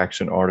ideas to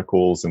action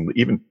articles and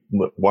even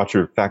watch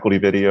your faculty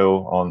video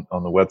on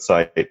the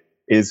website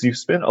is you've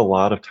spent a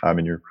lot of time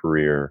in your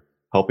career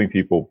helping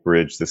people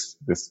bridge this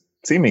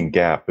seeming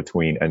gap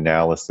between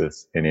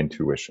analysis and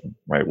intuition,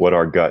 right? What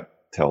our gut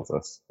tells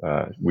us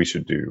we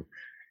should do.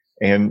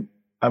 And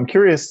I'm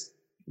curious,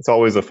 it's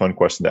always a fun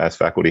question to ask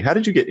faculty. How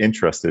did you get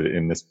interested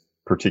in this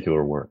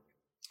particular work?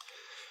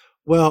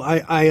 Well,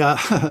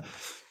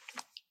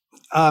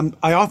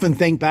 I often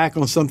think back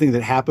on something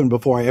that happened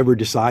before I ever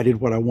decided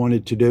what I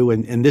wanted to do.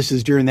 And this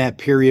is during that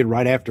period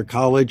right after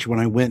college when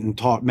I went and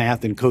taught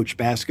math and coached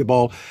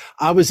basketball.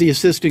 I was the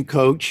assistant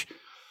coach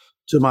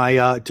to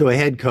a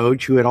head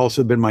coach who had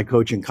also been my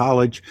coach in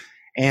college.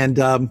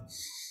 And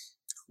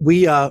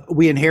we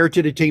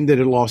inherited a team that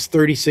had lost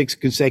 36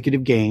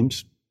 consecutive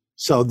games.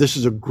 So this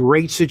is a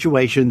great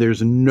situation.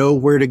 There's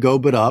nowhere to go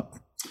but up.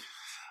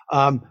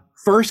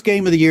 First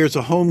game of the year is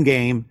a home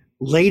game.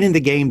 Late in the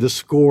game, the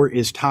score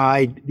is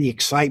tied. The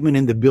excitement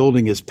in the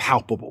building is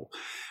palpable.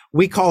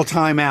 We call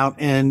timeout,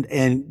 and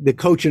the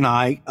coach and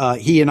I,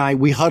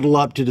 we huddle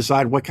up to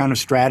decide what kind of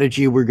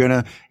strategy we're going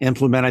to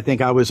implement. I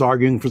think I was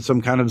arguing for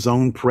some kind of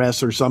zone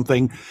press or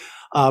something.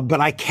 But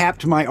I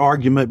capped my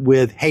argument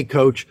with, "Hey,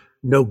 coach,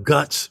 no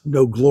guts,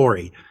 no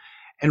glory."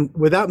 And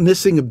without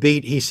missing a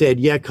beat, he said,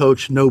 "Yeah,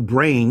 coach, no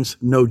brains,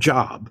 no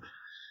job."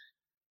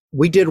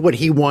 We did what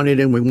he wanted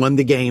and we won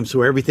the game,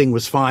 so everything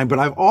was fine. But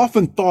I've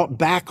often thought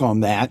back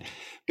on that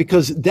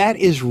because that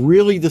is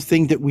really the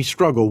thing that we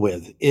struggle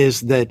with,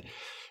 is that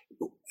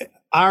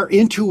our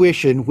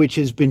intuition, which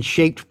has been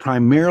shaped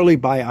primarily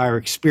by our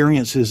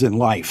experiences in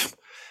life,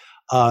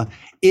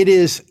 it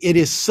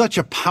is such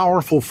a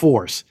powerful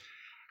force.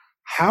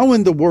 How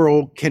in the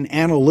world can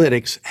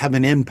analytics have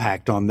an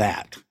impact on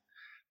that?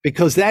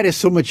 Because that is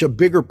so much a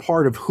bigger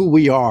part of who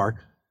we are.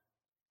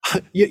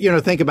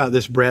 Think about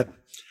this, Brett.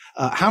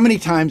 How many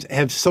times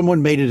have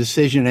someone made a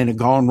decision and it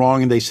gone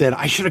wrong and they said,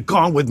 "I should have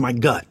gone with my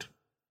gut"?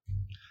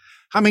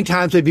 How many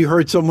times have you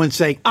heard someone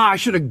say, "I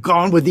should have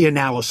gone with the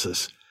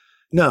analysis"?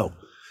 No,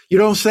 you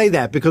don't say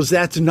that, because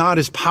that's not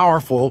as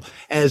powerful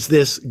as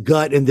this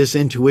gut and this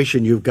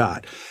intuition you've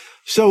got.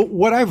 So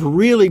what I've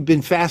really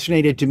been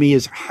fascinated to me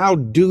is how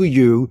do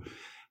you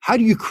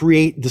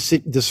create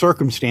the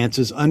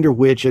circumstances under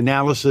which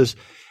analysis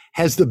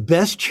has the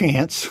best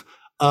chance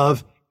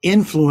of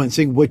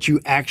influencing what you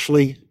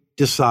actually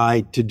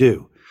decide to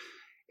do?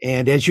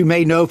 And as you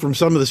may know from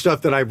some of the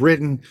stuff that I've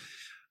written,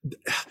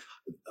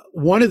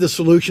 one of the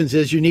solutions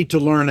is you need to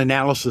learn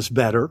analysis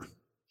better.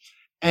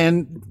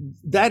 And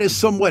that is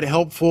somewhat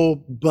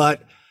helpful,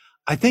 but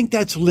I think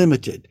that's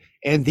limited.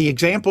 And the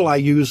example I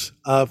use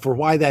for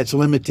why that's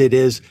limited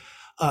is,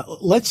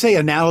 let's say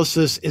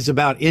analysis is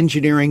about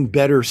engineering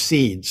better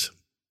seeds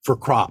for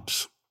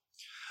crops.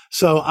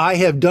 So I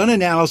have done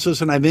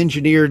analysis and I've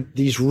engineered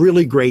these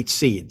really great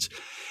seeds.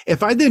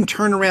 If I then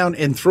turn around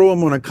and throw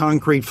them on a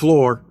concrete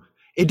floor,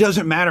 it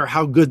doesn't matter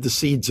how good the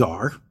seeds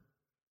are.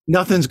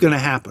 Nothing's going to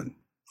happen.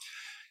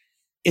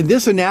 In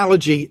this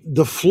analogy,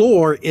 the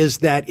floor is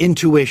that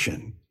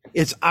intuition.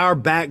 It's our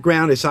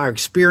background, it's our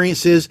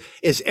experiences,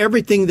 it's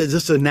everything that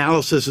this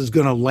analysis is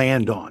going to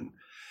land on.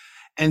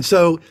 And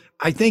so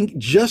I think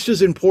just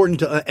as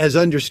important as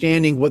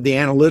understanding what the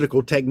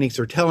analytical techniques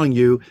are telling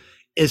you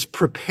is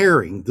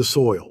preparing the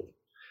soil.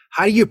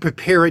 How do you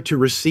prepare it to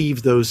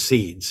receive those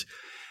seeds?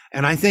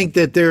 And I think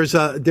that there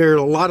are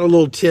a lot of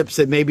little tips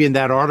that maybe in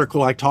that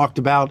article I talked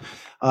about,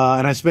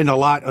 and I spend a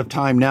lot of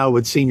time now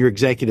with senior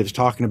executives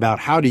talking about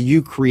how do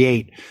you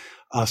create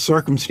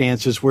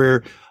circumstances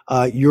where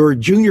your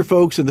junior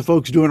folks and the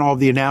folks doing all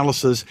the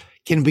analysis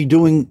can be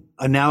doing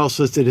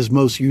analysis that is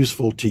most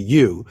useful to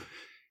you,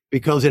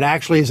 because it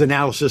actually is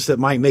analysis that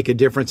might make a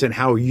difference in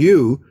how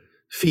you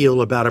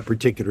feel about a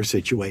particular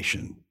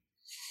situation.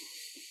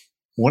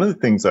 One of the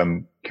things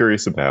I'm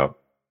curious about,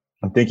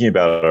 I'm thinking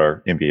about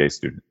our MBA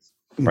students,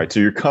 right? So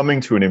you're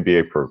coming to an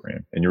MBA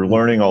program and you're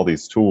learning all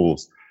these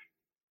tools.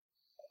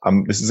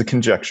 This is a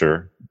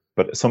conjecture,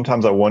 but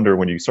sometimes I wonder,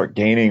 when you start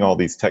gaining all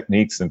these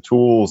techniques and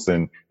tools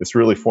and this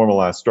really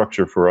formalized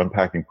structure for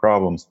unpacking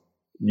problems,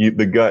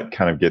 the gut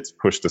kind of gets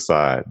pushed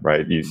aside,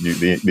 right?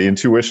 The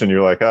intuition,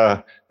 you're like,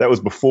 that was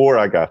before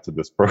I got to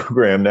this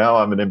program. Now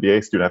I'm an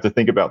MBA student. I have to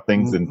think about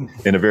things in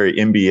a very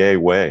MBA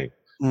way.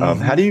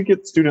 How do you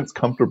get students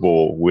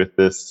comfortable with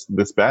this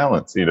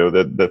balance?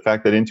 The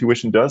fact that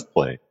intuition does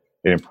play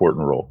an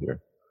important role here.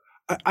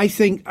 I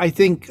think.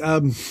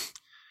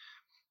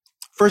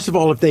 First of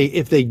all, if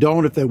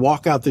they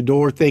walk out the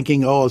door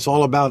thinking, "Oh, it's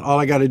all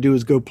I got to do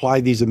is go apply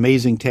these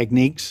amazing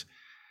techniques,"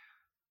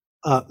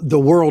 the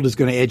world is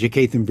going to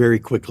educate them very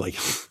quickly.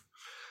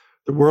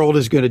 The world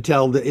is going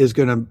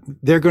to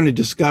they're going to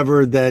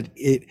discover that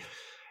it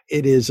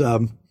is.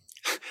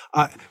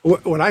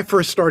 When I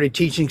first started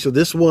teaching, so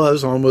this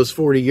was almost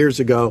 40 years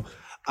ago,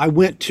 I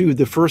went to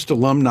the first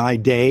alumni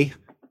day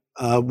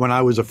when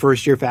I was a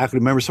first year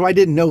faculty member. So I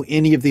didn't know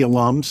any of the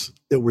alums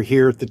that were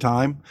here at the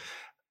time.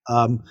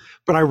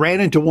 But I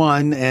ran into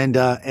one and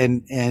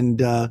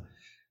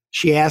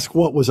she asked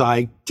what was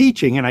I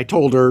teaching, and I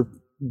told her,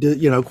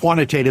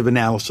 quantitative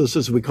analysis,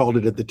 as we called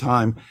it at the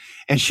time.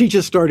 And she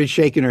just started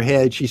shaking her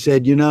head. She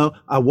said,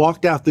 "I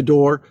walked out the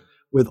door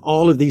with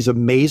all of these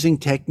amazing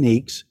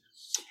techniques,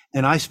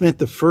 and I spent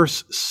the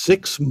first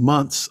 6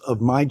 months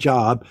of my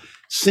job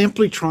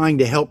simply trying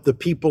to help the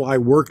people I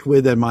worked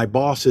with and my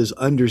bosses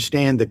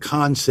understand the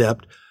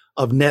concept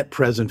of net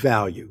present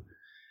value,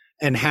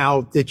 and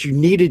how that you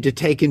needed to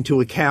take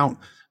into account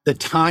the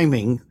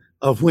timing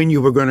of when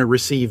you were going to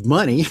receive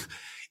money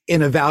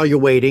in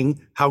evaluating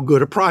how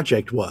good a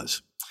project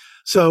was."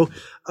 So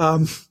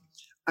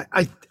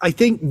I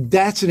think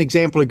that's an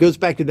example. It goes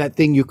back to that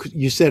thing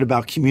you said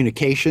about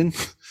communication.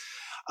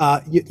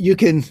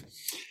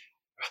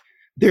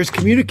 There's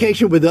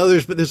communication with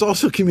others, but there's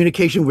also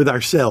communication with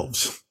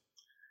ourselves.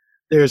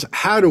 There's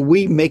how do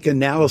we make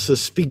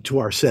analysis speak to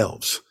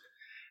ourselves?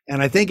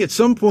 And I think at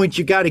some point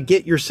you got to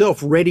get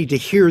yourself ready to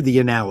hear the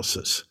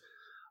analysis.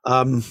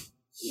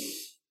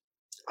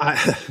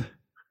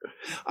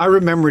 I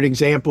remember an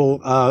example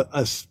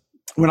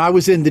when I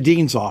was in the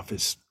dean's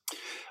office.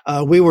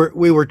 We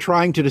were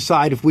trying to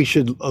decide if we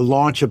should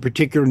launch a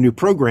particular new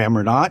program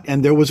or not,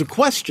 and there was a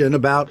question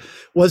about,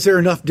 was there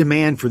enough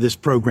demand for this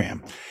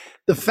program?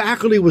 The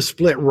faculty was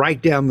split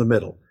right down the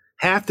middle.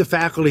 Half the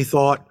faculty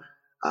thought,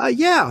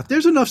 yeah,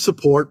 there's enough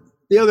support.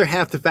 The other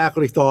half the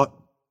faculty thought,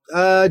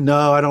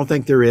 no, I don't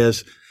think there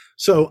is.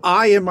 So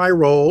I, in my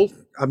role,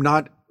 I'm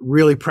not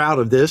really proud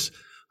of this.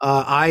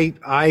 I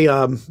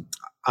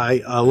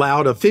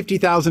allowed a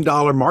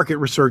 $50,000 market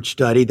research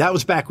study. That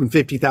was back when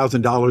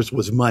 $50,000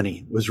 was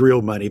money, was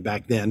real money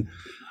back then,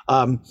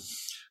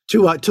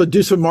 to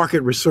do some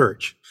market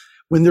research.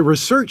 When the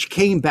research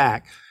came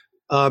back,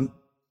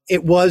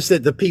 it was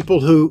that the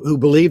people who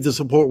believed the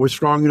support was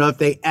strong enough,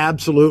 the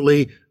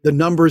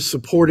numbers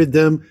supported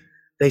them.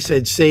 They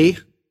said, see.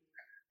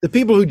 The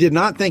people who did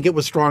not think it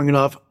was strong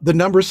enough, the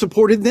numbers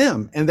supported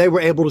them, and they were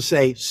able to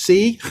say,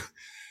 see.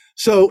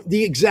 So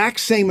the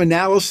exact same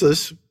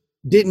analysis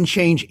didn't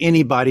change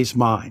anybody's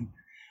mind.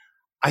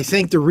 I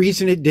think the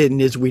reason it didn't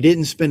is we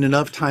didn't spend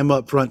enough time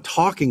up front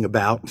talking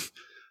about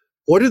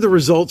what are the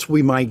results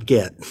we might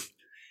get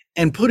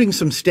and putting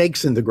some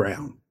stakes in the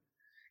ground.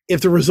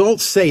 If the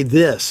results say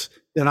this,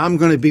 then I'm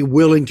going to be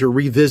willing to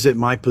revisit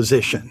my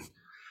position.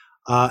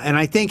 And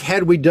I think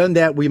had we done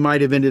that, we might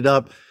have ended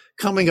up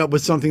coming up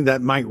with something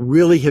that might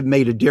really have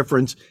made a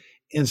difference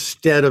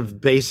instead of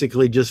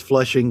basically just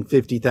flushing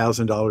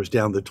 $50,000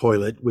 down the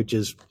toilet, which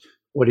is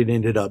what it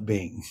ended up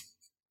being.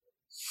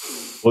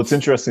 Well, it's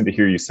interesting to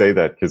hear you say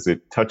that because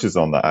it touches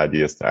on the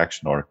ideas to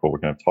action article we're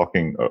kind of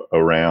talking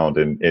around.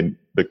 And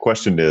the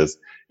question is,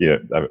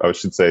 I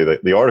should say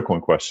that the article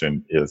in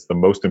question is the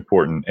most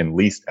important and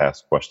least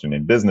asked question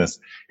in business.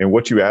 And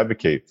what you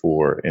advocate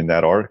for in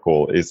that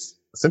article is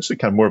essentially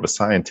kind of more of a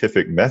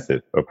scientific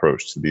method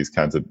approach to these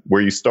kinds of,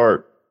 where you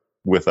start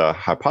with a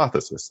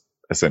hypothesis,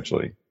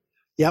 essentially.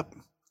 Yep,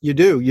 you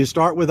do. You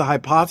start with a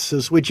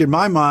hypothesis, which in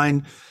my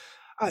mind,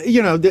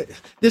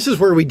 this is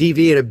where we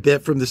deviate a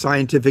bit from the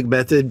scientific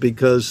method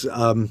because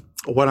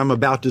what I'm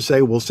about to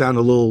say will sound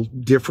a little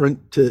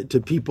different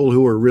to people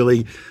who are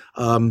really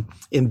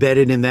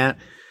embedded in that.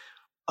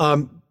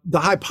 The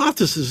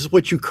hypothesis is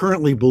what you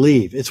currently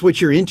believe. It's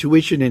what your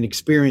intuition and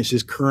experience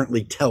is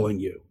currently telling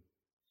you.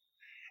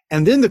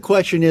 And then the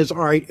question is,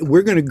 all right,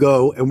 we're going to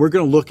go and we're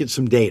going to look at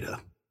some data.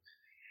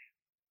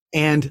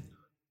 And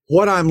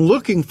what I'm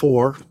looking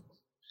for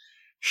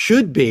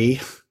should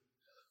be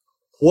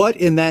what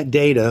in that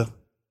data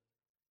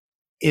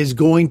is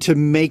going to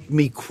make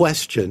me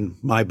question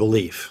my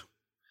belief.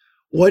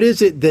 What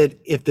is it that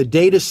if the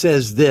data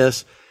says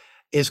this,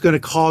 it's going to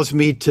cause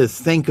me to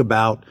think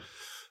about,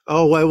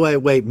 oh,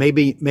 wait,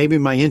 maybe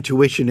my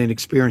intuition and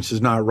experience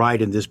is not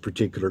right in this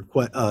particular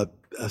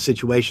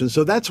situation.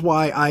 So that's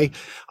why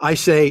I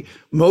say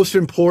most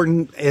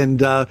important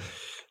and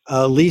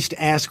least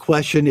asked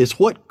question is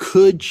what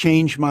could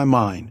change my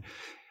mind?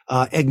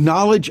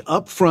 Acknowledge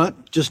up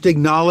front, just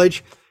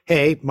acknowledge,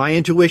 hey, my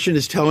intuition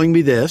is telling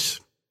me this.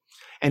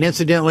 And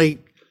incidentally,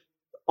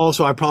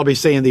 also I probably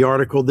say in the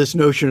article, this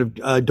notion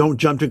of don't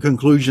jump to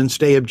conclusions,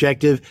 stay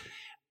objective,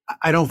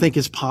 I don't think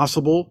is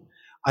possible.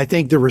 I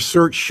think the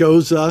research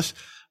shows us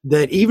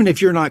that even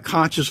if you're not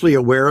consciously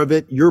aware of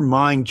it, your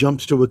mind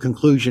jumps to a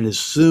conclusion as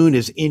soon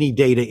as any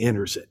data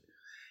enters it.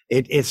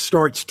 It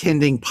starts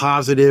tending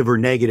positive or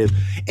negative.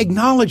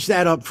 Acknowledge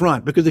that up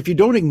front, because if you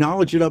don't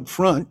acknowledge it up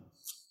front,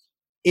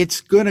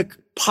 it's going to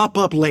pop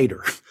up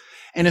later.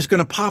 And it's going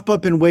to pop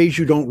up in ways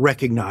you don't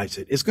recognize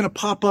it. It's going to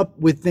pop up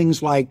with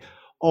things like,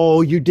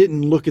 oh, you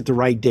didn't look at the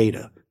right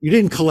data. You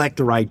didn't collect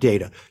the right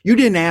data. You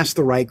didn't ask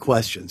the right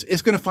questions.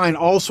 It's going to find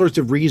all sorts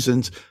of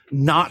reasons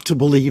not to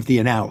believe the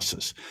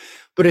analysis.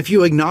 But if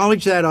you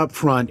acknowledge that up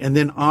front and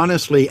then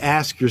honestly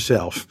ask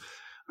yourself,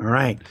 all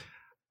right,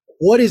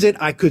 what is it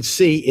I could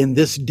see in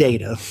this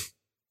data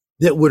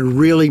that would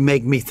really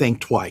make me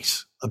think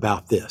twice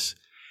about this?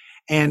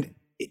 And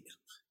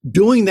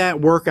doing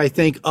that work, I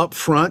think, up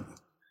front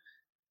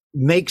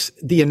makes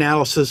the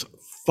analysis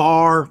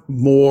far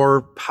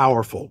more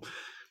powerful.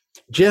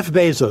 Jeff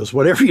Bezos,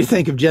 whatever you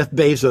think of Jeff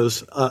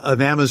Bezos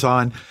of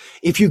Amazon,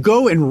 if you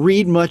go and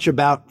read much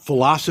about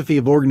philosophy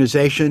of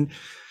organization,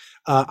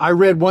 I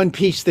read one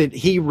piece that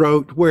he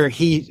wrote where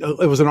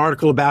it was an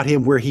article about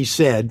him where he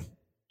said,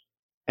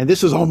 and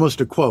this is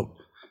almost a quote,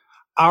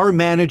 our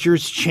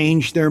managers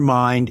change their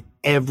mind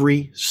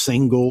every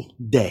single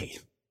day.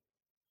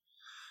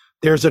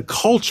 There's a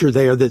culture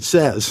there that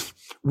says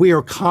we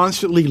are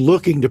constantly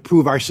looking to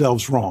prove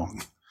ourselves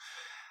wrong.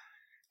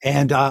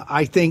 And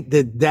I think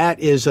that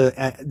is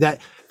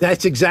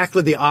that's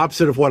exactly the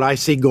opposite of what I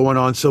see going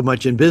on so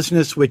much in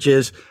business, which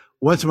is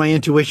once my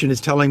intuition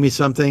is telling me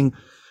something,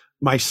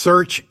 my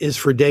search is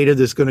for data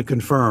that's going to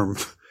confirm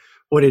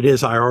what it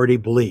is I already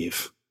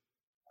believe.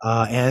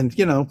 And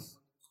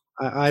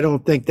I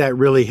don't think that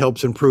really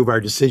helps improve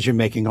our decision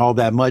making all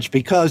that much,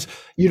 because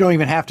you don't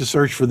even have to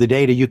search for the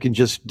data. You can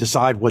just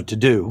decide what to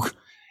do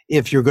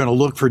if you're going to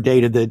look for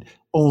data that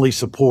only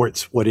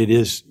supports what it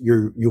is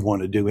you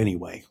want to do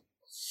anyway.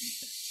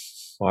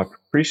 Well, I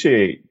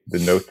appreciate the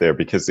note there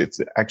because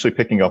it's actually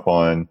picking up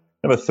on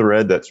kind of a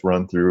thread that's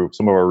run through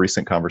some of our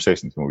recent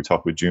conversations when we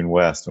talked with June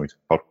West and we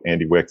talked with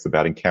Andy Wicks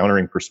about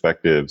encountering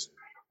perspectives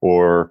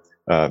or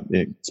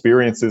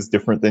experiences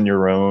different than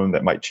your own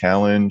that might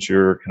challenge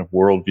your kind of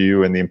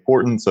worldview, and the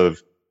importance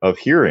of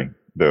hearing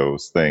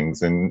those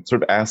things and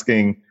sort of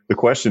asking the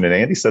question. And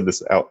Andy said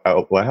this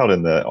out loud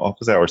in the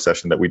office hour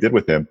session that we did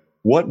with him: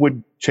 what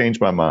would change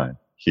my mind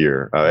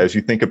here? As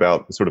you think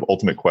about the sort of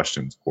ultimate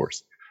questions, of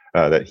course,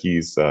 that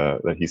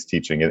he's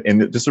teaching,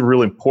 and just a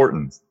real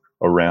importance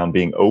around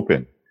being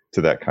open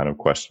to that kind of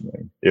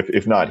questioning.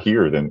 If not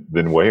here,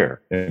 then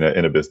where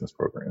in a business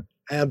program?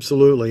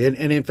 Absolutely.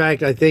 And in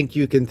fact, I think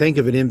you can think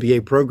of an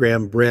MBA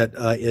program, Brett,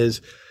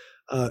 is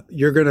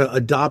you're going to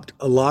adopt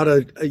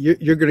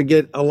you're going to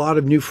get a lot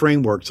of new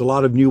frameworks, a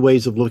lot of new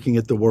ways of looking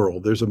at the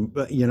world. There's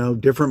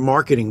different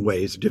marketing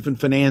ways, different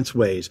finance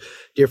ways,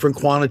 different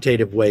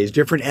quantitative ways,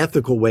 different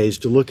ethical ways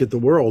to look at the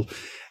world.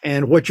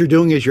 And what you're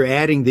doing is you're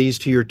adding these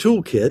to your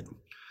toolkit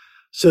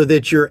so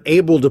that you're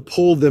able to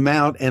pull them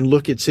out and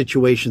look at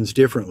situations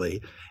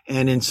differently.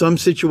 And in some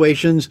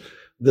situations,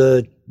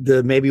 the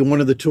maybe one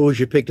of the tools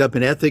you picked up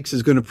in ethics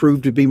is going to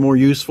prove to be more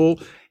useful.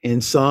 In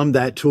some,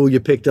 that tool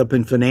you picked up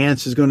in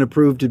finance is going to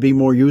prove to be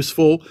more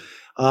useful.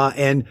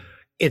 And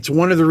it's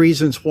one of the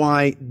reasons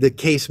why the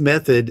case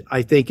method,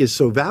 I think, is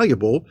so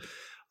valuable.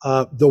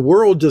 The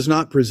world does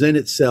not present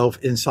itself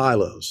in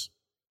silos.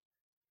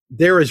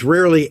 There is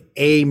rarely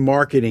a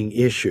marketing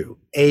issue,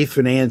 a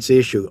finance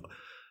issue.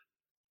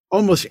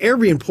 Almost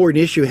every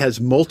important issue has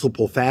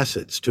multiple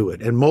facets to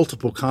it and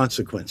multiple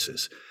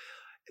consequences.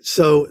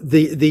 So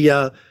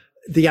the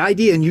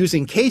idea in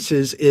using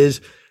cases is,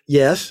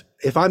 yes,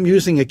 if I'm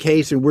using a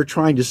case and we're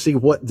trying to see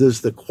what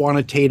does the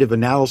quantitative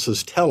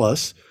analysis tell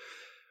us,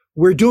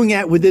 we're doing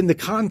that within the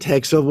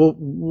context of, well,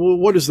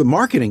 what is the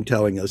marketing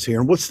telling us here?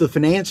 And what's the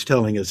finance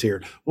telling us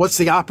here? What's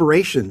the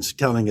operations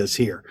telling us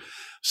here?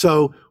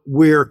 So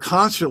we're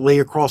constantly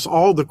across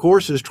all the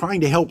courses trying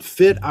to help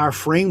fit our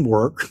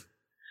framework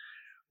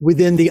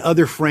within the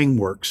other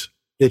frameworks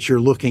that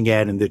you're looking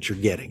at and that you're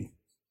getting.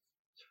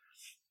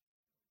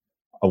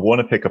 I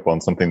want to pick up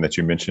on something that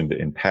you mentioned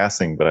in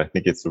passing, but I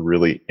think it's a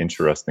really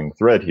interesting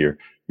thread here.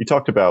 You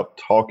talked about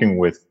talking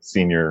with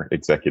senior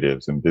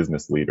executives and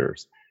business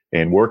leaders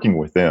and working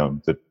with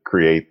them to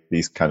create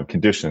these kind of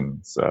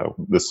conditions,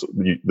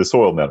 the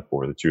soil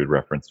metaphor that you had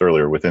referenced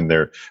earlier within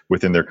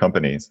their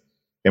companies.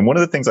 And one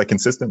of the things I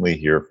consistently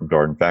hear from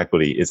Darden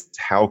faculty is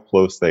how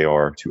close they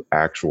are to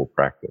actual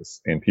practice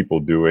and people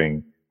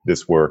doing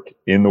this work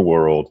in the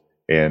world.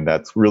 And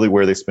that's really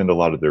where they spend a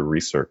lot of their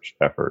research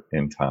effort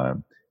and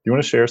time. Do you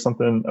want to share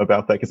something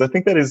about that? Because I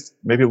think that is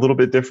maybe a little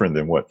bit different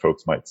than what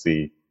folks might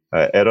see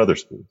at other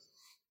schools.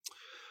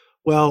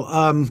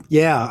 Well,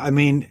 yeah, I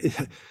mean,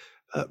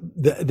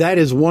 that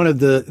is one of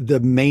the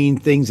main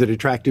things that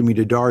attracted me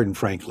to Darden,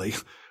 frankly,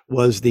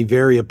 was the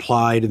very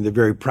applied and the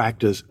very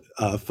practice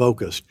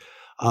focused.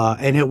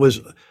 And it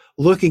was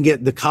looking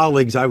at the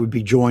colleagues I would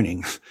be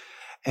joining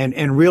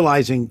and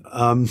realizing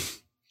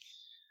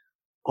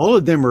all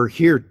of them are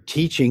here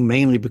teaching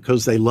mainly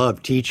because they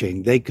love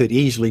teaching. They could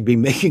easily be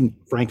making,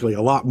 frankly,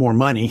 a lot more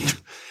money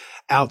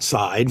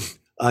outside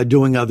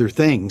doing other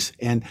things.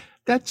 And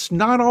that's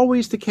not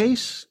always the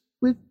case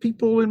with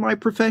people in my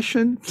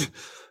profession.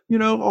 You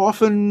know,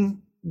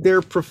 often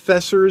they're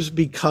professors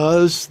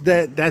because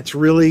that's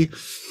really,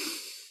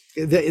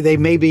 they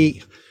may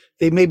be,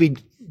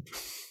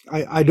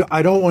 I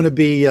don't want to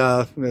be,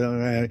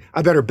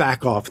 I better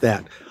back off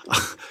that.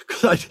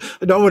 I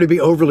don't want to be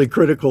overly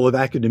critical of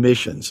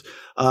academicians.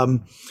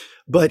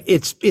 But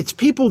it's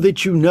people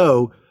that you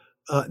know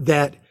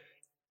that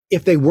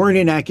if they weren't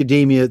in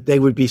academia, they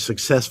would be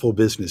successful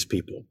business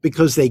people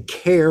because they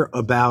care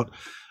about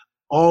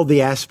all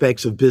the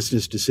aspects of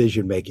business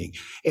decision making.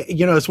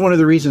 You know, it's one of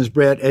the reasons,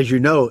 Brett, as you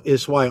know,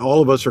 is why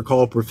all of us are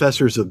called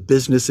professors of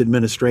business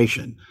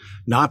administration,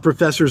 not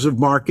professors of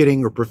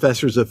marketing or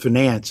professors of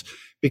finance,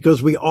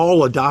 because we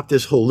all adopt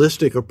this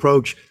holistic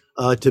approach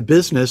to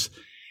business.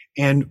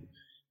 And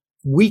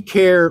we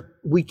care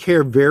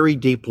very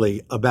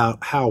deeply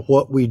about how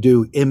what we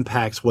do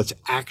impacts what's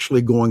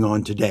actually going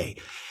on today.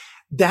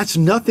 That's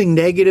nothing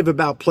negative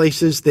about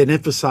places that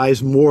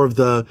emphasize more of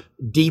the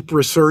deep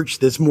research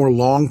that's more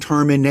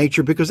long-term in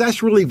nature, because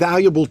that's really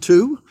valuable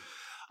too.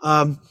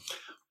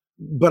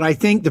 But I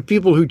think the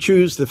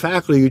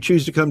faculty who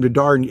choose to come to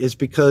Darden is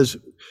because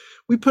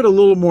we put a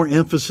little more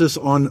emphasis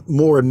on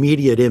more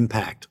immediate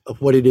impact of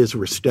what it is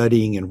we're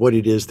studying and what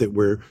it is that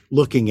we're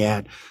looking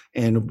at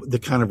and the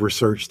kind of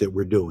research that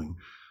we're doing.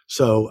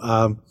 So,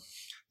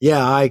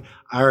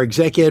 our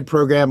exec ed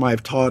program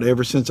I've taught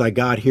ever since I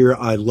got here.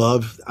 I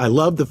love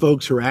the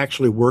folks who are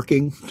actually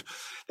working,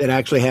 that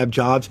actually have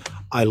jobs.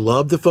 I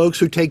love the folks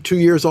who take 2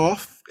 years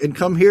off and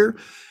come here.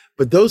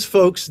 But those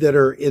folks that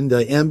are in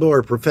the MBA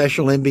or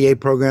professional MBA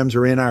programs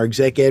or in our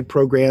exec ed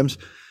programs,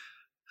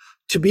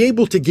 to be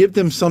able to give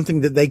them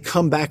something that they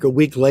come back a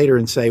week later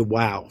and say,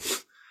 wow,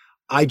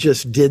 I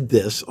just did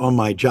this on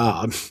my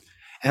job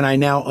and I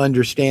now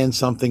understand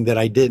something that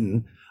I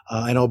didn't.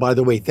 And oh, by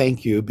the way,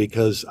 thank you,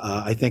 because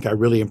I think I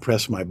really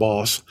impressed my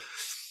boss.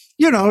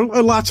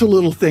 Lots of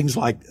little things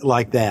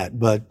like that.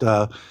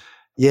 But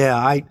yeah,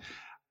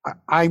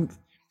 I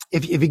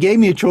if you gave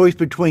me a choice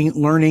between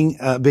learning,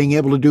 being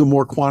able to do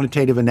more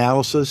quantitative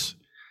analysis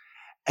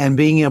and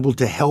being able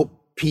to help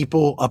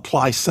people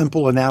apply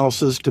simple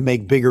analysis to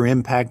make bigger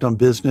impact on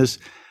business,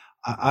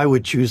 I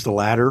would choose the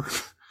latter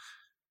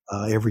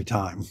every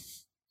time.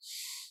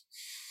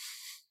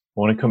 I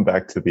want to come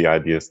back to the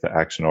Ideas to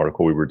Action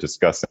article we were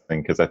discussing,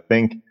 because I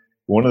think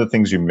one of the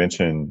things you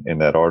mentioned in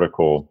that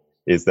article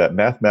is that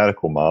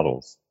mathematical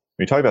models,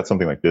 when you talk about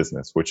something like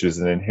business, which is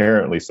an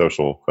inherently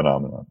social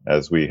phenomenon,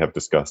 as we have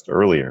discussed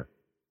earlier,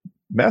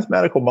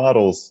 mathematical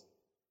models,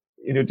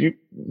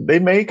 they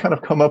may kind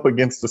of come up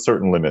against a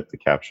certain limit to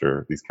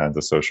capture these kinds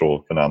of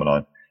social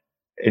phenomenon.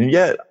 And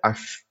yet I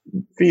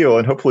feel,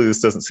 and hopefully this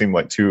doesn't seem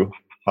like too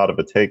hot of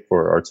a take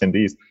for our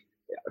attendees,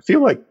 I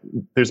feel like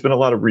there's been a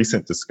lot of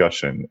recent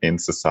discussion in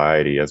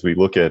society as we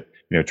look at,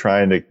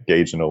 trying to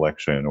gauge an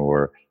election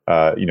or,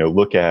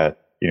 look at,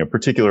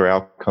 particular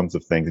outcomes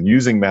of things and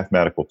using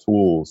mathematical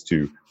tools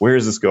to, where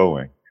is this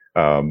going?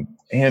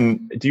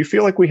 And do you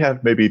feel like we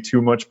have maybe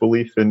too much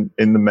belief in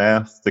the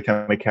math to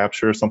kind of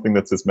capture something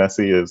that's as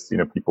messy as,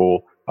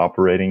 people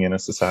operating in a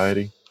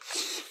society?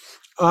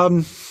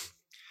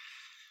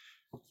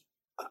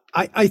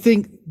 I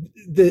think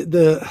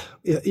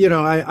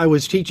I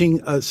was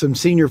teaching some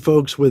senior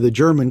folks with a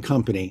German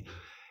company,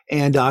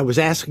 and I was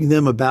asking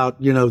them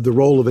about, the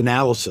role of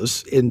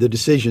analysis in the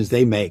decisions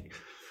they make.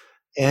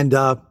 And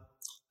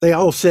they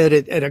all said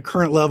at a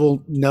current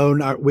level, no,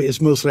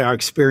 it's mostly our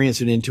experience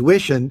and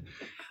intuition.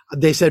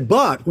 They said,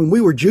 but when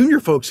we were junior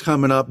folks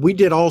coming up, we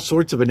did all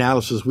sorts of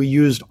analysis. We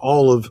used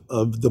all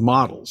of the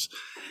models.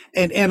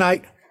 And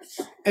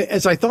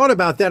as I thought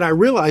about that, I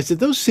realized that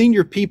those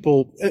senior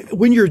people,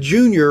 when you're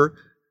junior,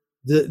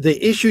 the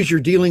issues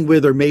you're dealing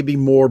with are maybe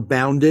more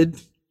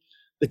bounded.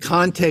 The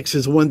context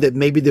is one that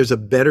maybe there's a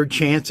better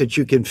chance that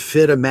you can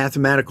fit a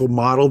mathematical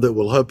model that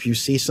will help you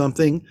see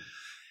something.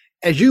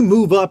 As you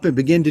move up and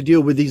begin to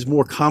deal with these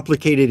more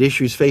complicated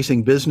issues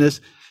facing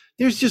business,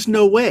 there's just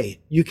no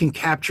way you can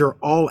capture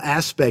all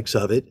aspects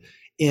of it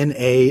in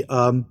a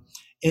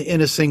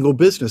single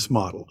business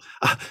model.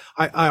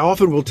 I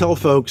often will tell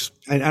folks,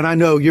 and I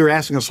know you're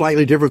asking a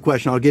slightly different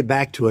question, I'll get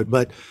back to it,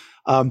 but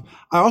I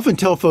often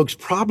tell folks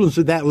problems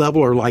at that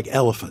level are like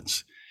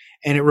elephants.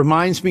 And it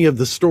reminds me of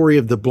the story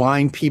of the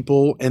blind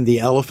people and the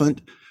elephant,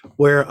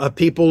 where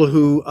people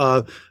who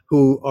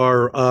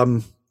are,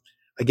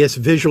 I guess,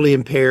 visually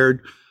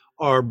impaired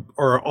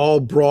are all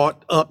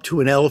brought up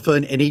to an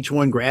elephant, and each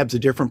one grabs a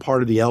different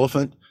part of the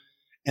elephant,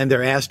 and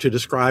they're asked to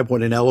describe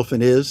what an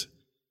elephant is.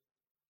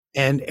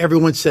 And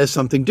everyone says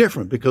something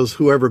different, because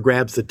whoever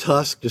grabs the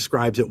tusk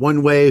describes it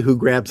one way, who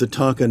grabs the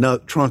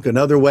trunk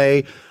another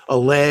way, a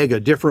leg a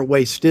different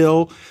way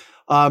still.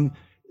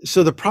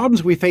 So the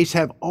problems we face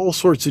have all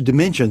sorts of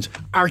dimensions.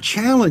 Our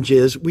challenge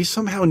is we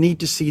somehow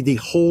need to see the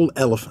whole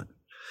elephant.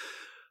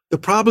 The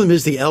problem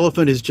is the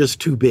elephant is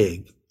just too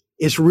big.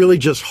 It's really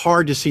just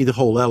hard to see the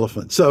whole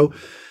elephant. So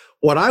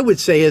what I would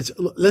say is,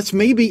 let's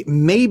maybe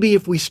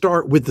if we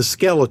start with the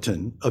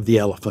skeleton of the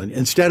elephant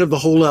instead of the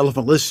whole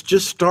elephant, let's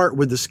just start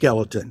with the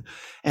skeleton.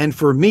 And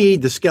for me,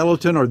 the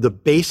skeleton are the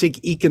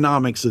basic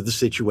economics of the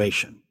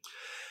situation.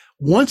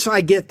 Once I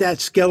get that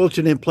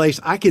skeleton in place,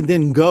 I can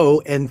then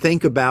go and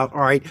think about, all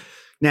right,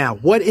 now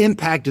what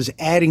impact is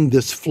adding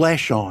this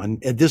flesh on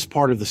at this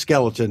part of the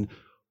skeleton?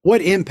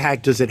 What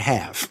impact does it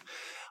have?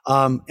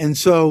 And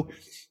so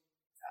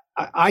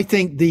I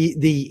think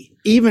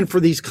even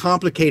for these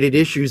complicated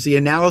issues, the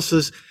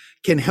analysis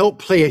can help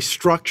play a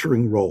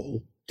structuring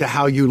role to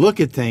how you look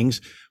at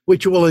things,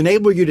 which will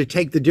enable you to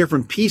take the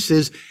different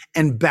pieces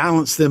and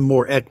balance them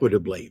more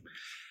equitably.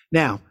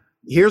 Now,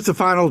 here's the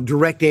final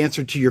direct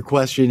answer to your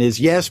question is,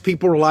 yes,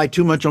 people rely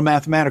too much on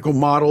mathematical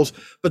models,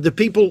 but the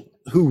people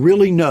who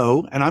really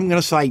know, and I'm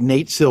going to cite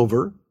Nate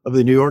Silver of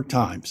the New York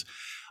Times,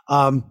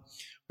 when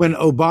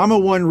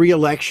Obama won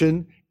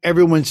re-election,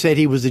 everyone said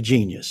he was a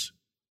genius,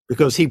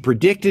 because he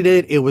predicted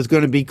it. It was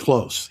going to be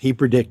close. He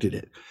predicted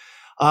it.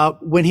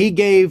 When he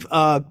gave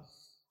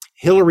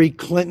Hillary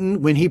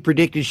Clinton, when he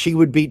predicted she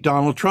would beat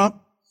Donald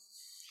Trump,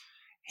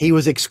 he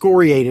was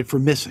excoriated for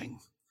missing.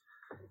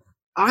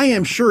 I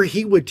am sure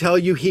he would tell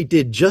you he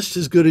did just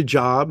as good a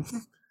job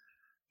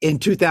in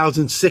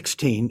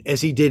 2016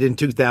 as he did in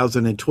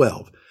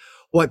 2012.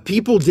 What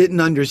people didn't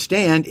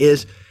understand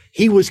is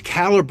he was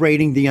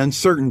calibrating the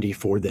uncertainty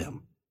for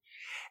them.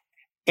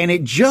 And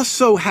it just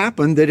so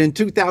happened that in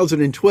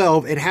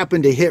 2012, it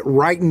happened to hit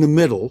right in the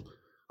middle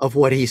of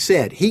what he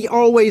said. He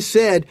always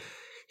said,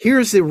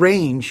 here's the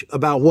range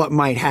about what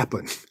might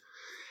happen.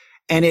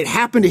 And it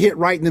happened to hit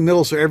right in the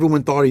middle, so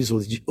everyone thought he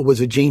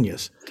was a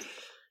genius.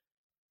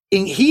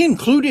 And he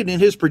included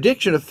in his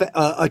prediction a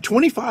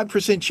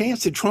 25%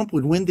 chance that Trump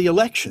would win the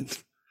election.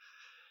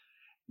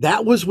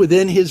 That was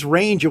within his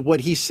range of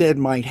what he said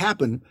might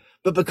happen.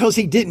 But because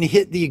he didn't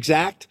hit the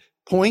exact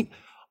point,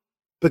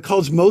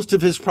 because most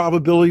of his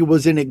probability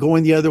was in it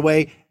going the other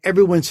way,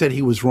 everyone said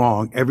he was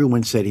wrong.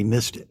 Everyone said he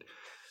missed it.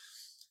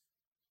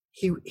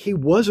 he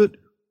wasn't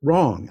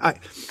wrong.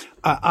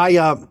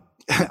 I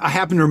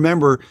happen to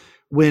remember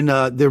when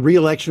the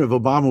reelection of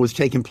Obama was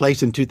taking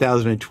place in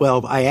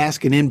 2012. I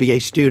asked an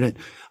NBA student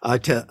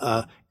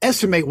to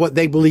estimate what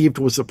they believed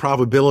was the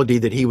probability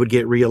that he would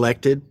get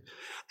reelected,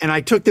 and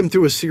I took them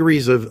through a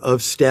series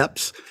of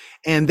steps.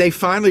 And they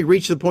finally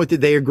reached the point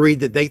that they agreed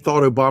that they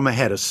thought Obama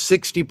had a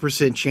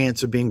 60%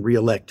 chance of being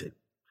reelected.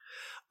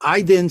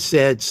 I then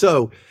said,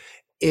 so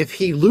if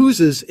he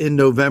loses in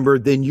November,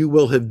 then you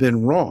will have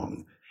been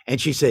wrong.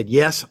 And she said,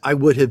 yes, I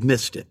would have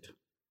missed it.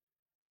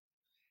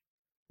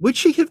 Would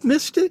she have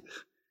missed it?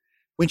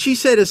 When she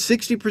said a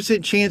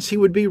 60% chance he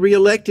would be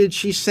reelected,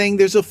 she's saying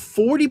there's a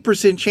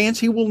 40% chance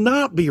he will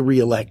not be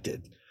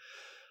reelected.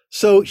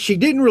 So she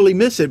didn't really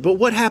miss it, but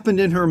what happened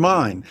in her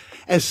mind?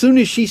 As soon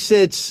as she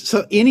said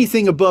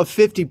anything above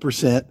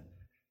 50%,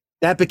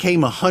 that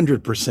became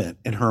 100%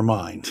 in her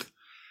mind.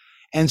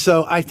 And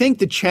so I think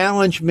the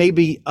challenge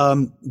maybe,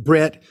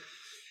 Brett,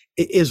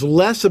 is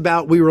less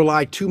about we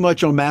rely too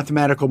much on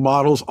mathematical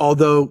models,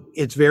 although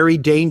it's very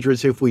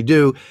dangerous if we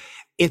do.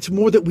 It's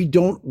more that we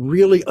don't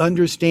really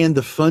understand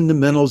the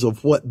fundamentals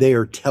of what they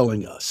are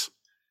telling us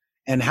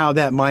and how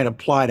that might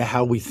apply to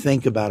how we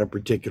think about a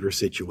particular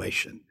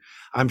situation.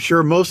 I'm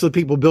sure most of the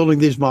people building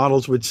these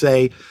models would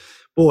say,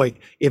 boy,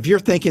 if you're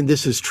thinking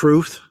this is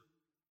truth,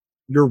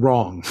 you're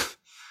wrong.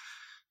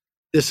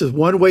 This is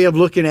one way of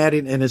looking at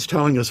it, and it's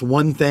telling us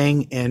one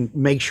thing, and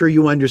make sure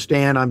you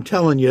understand, I'm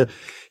telling you,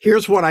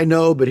 here's what I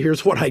know, but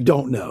here's what I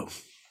don't know.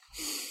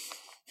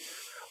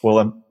 Well,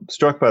 I'm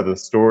struck by the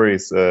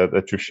stories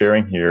that you're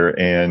sharing here,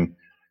 and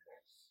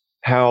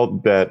how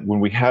that when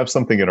we have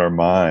something in our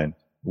mind,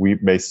 we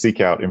may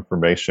seek out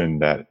information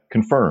that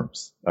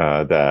confirms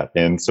that.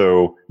 And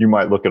so you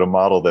might look at a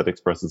model that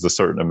expresses a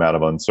certain amount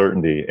of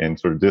uncertainty and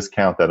sort of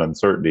discount that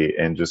uncertainty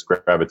and just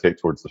gravitate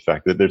towards the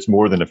fact that there's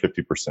more than a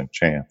 50%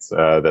 chance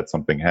that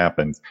something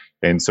happens.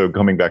 And so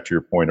coming back to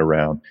your point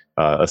around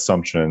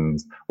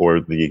assumptions or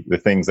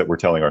the things that we're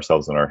telling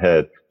ourselves in our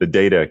head, the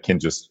data can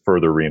just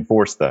further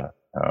reinforce that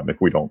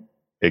if we don't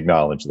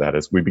acknowledge that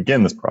as we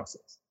begin this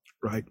process.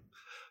 Right.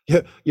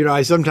 You know,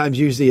 I sometimes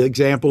use the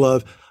example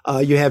of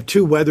you have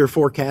two weather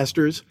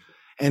forecasters,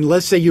 and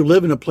let's say you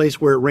live in a place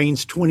where it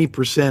rains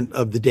 20%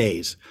 of the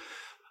days.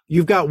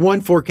 You've got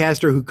one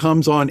forecaster who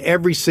comes on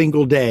every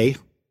single day,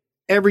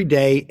 every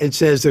day, and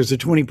says there's a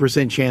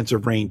 20% chance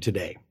of rain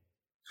today.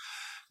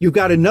 You've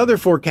got another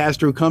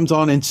forecaster who comes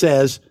on and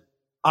says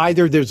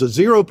either there's a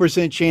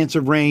 0% chance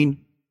of rain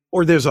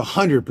or there's a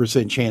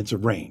 100% chance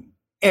of rain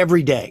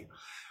every day.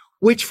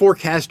 Which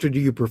forecaster do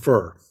you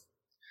prefer?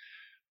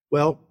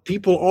 Well,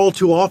 people all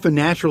too often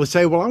naturally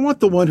say, well, I want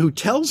the one who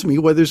tells me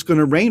whether it's going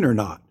to rain or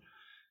not.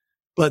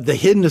 But the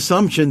hidden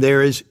assumption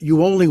there is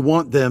you only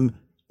want them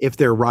if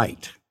they're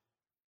right.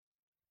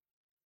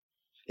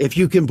 If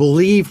you can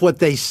believe what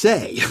they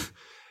say,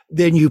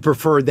 then you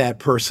prefer that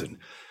person.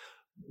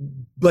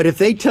 But if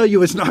they tell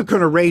you it's not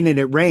going to rain and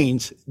it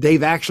rains,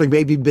 they've actually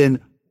maybe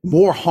been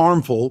more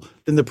harmful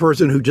than the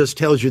person who just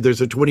tells you there's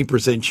a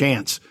 20%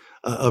 chance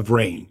of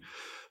rain.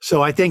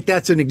 So I think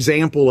that's an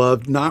example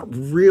of not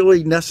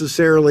really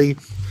necessarily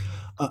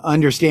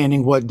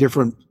understanding what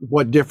different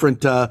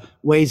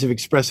ways of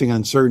expressing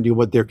uncertainty,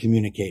 what they're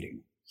communicating.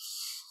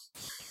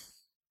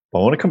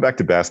 Well, I want to come back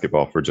to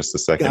basketball for just a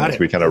second as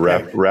we kind of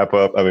wrap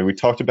up. I mean, we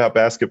talked about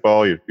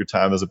basketball, your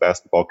time as a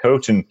basketball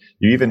coach, and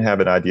you even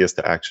have an Ideas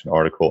to Action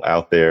article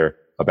out there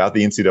about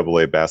the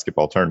NCAA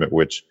basketball tournament,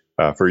 which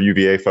for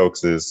UVA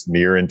folks is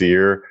near and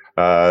dear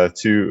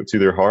to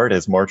their heart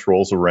as March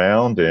rolls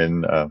around,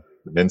 and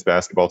the men's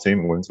basketball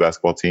team and women's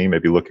basketball team may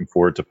be looking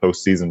forward to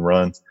postseason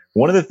runs.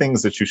 One of the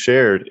things that you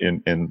shared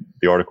in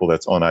the article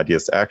that's on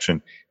Ideas to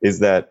Action is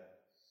that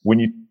when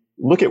you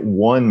look at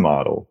one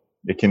model,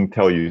 it can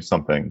tell you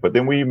something. But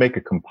then when you make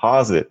a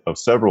composite of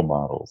several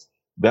models,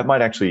 that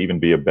might actually even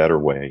be a better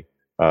way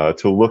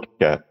to look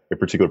at a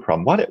particular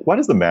problem. Why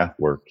does the math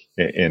work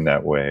in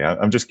that way?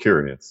 I'm just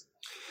curious.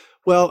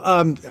 Well,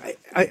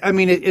 I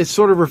mean, it's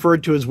sort of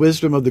referred to as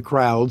wisdom of the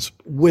crowds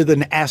with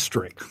an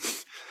asterisk.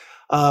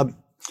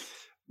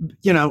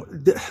 You know,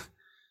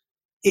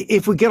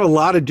 if we get a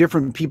lot of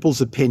different people's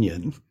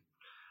opinion,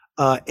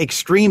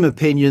 extreme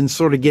opinion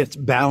sort of gets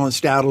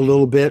balanced out a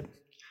little bit.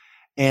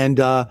 And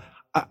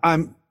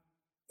I'm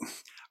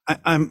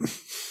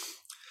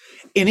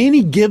in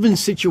any given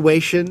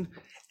situation,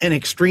 an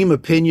extreme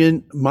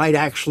opinion might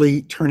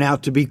actually turn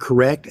out to be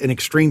correct. An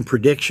extreme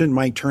prediction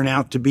might turn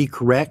out to be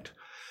correct.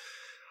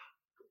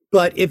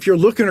 But if you're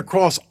looking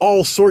across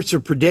all sorts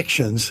of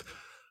predictions,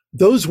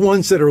 those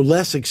ones that are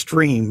less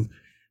extreme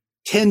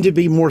tend to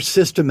be more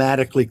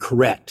systematically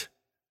correct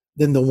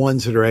than the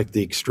ones that are at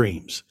the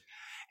extremes.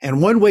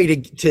 And one way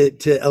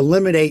to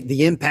eliminate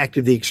the impact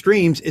of the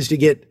extremes is to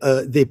get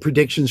the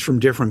predictions from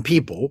different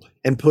people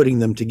and putting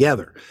them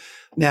together.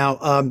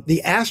 Now,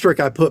 the asterisk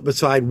I put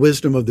beside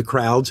wisdom of the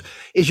crowds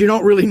is you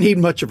don't really need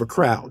much of a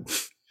crowd.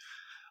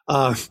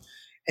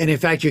 And in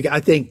fact, I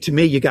think to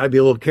me, you got to be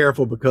a little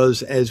careful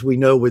because as we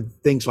know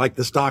with things like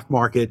the stock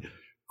market,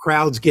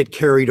 crowds get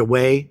carried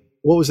away.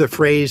 What was the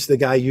phrase the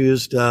guy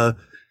used?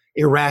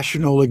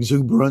 irrational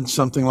exuberance,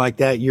 something like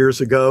that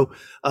years ago.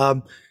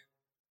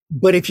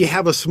 But if you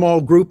have a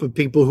small group of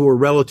people who are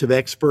relative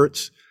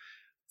experts,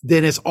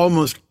 then it's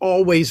almost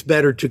always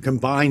better to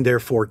combine their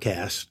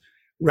forecasts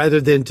rather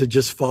than to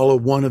just follow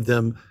one of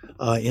them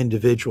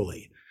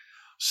individually.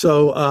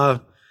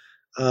 So,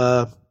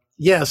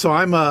 yeah, so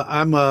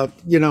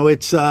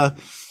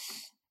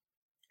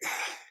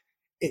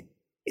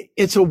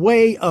it's a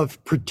way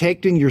of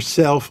protecting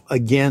yourself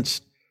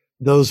against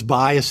those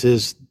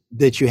biases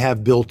that you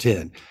have built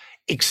in.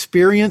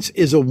 Experience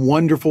is a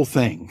wonderful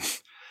thing,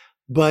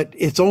 but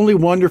it's only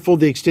wonderful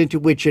the extent to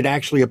which it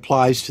actually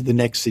applies to the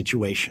next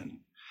situation.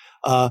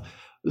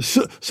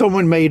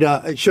 Someone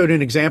showed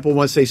an example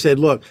once. They said,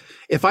 look,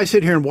 if I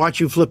sit here and watch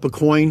you flip a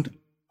coin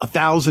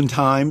 1,000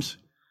 times,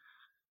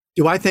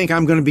 do I think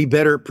I'm going to be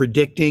better at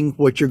predicting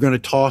what you're going to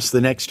toss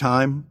the next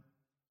time?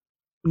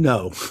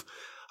 No.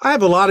 I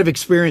have a lot of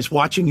experience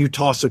watching you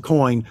toss a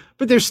coin,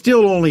 but there's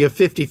still only a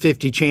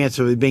 50-50 chance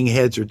of it being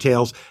heads or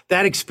tails.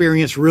 That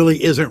experience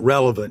really isn't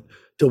relevant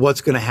to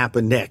what's going to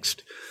happen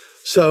next.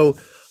 So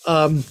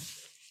I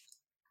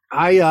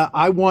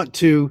want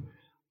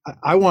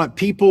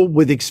people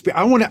with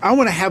experience. I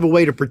want to have a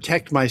way to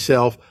protect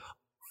myself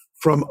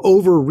from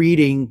over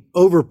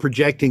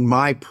projecting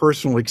my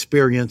personal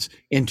experience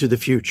into the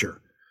future.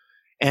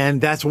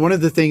 And that's one of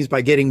the things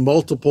by getting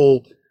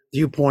multiple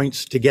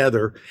viewpoints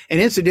together.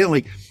 And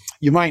incidentally,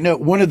 you might know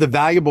one of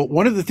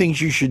the things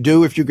you should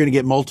do if you're going to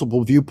get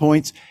multiple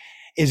viewpoints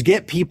is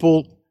get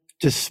people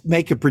to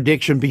make a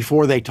prediction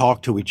before they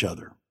talk to each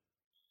other.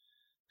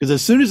 Because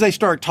as soon as they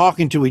start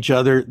talking to each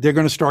other, they're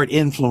going to start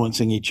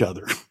influencing each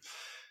other.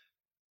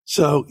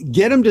 So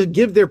get them to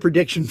give their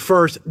prediction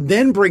first,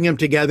 then bring them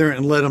together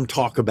and let them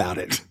talk about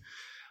it.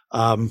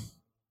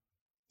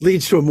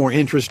 Leads to a more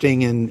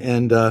interesting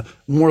and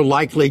more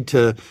likely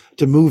to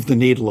move the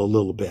needle a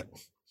little bit.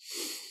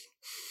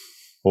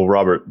 Well,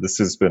 Robert, this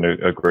has been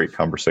a great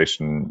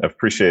conversation. I've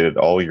appreciated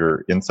all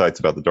your insights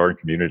about the Darden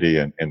community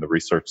and the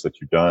research that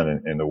you've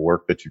done and the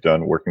work that you've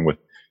done working with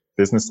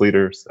business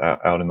leaders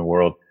out in the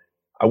world.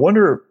 I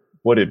wonder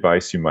what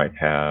advice you might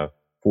have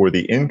for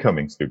the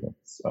incoming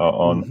students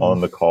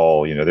on the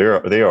call. You know,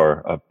 they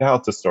are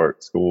about to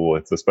start school.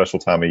 It's a special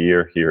time of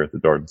year here at the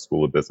Darden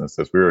School of Business,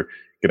 as we're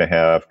going to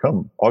have,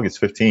 come August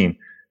 15,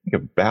 I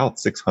think about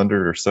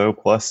 600 or so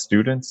plus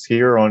students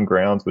here on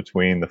grounds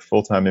between the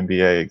full-time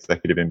MBA,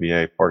 executive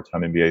MBA,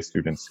 part-time MBA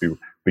students who will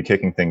be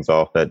kicking things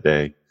off that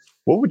day.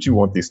 What would you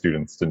want these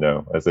students to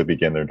know as they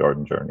begin their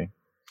Darden journey?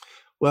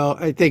 Well,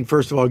 I think,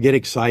 first of all, get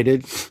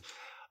excited.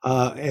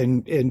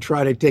 And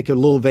try to take a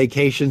little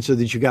vacation so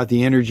that you got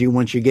the energy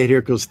once you get here,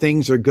 because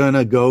things are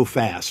gonna go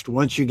fast.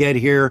 Once you get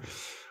here,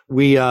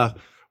 we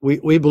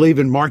believe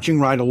in marching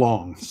right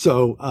along.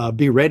 So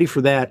be ready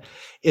for that.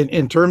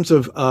 In terms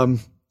of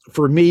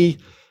for me,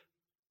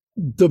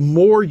 the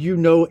more you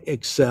know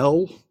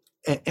Excel,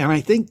 and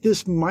I think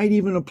this might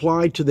even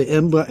apply to the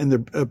EMBA and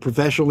the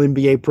professional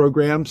MBA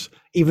programs,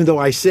 even though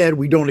I said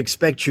we don't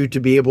expect you to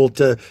be able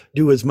to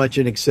do as much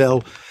in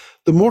Excel.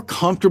 The more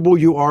comfortable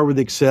you are with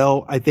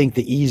Excel, I think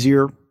the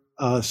easier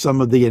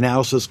some of the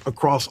analysis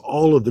across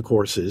all of the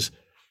courses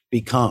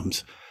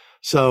becomes.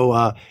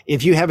 So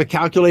if you have a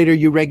calculator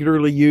you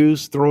regularly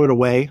use, throw it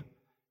away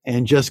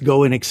and just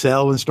go in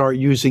Excel and start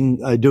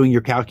doing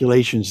your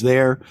calculations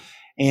there.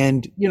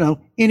 And, you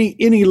know,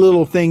 any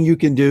little thing you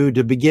can do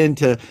to begin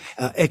to,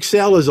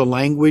 Excel is a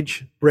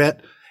language,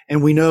 Brett,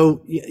 and we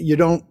know you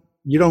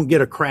don't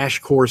get a crash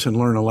course and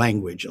learn a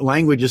language. A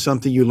language is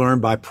something you learn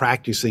by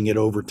practicing it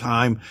over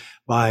time,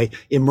 by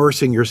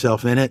immersing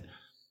yourself in it.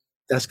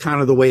 That's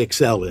kind of the way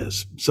Excel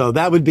is. So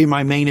that would be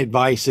my main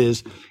advice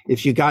is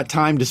if you got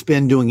time to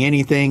spend doing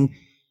anything,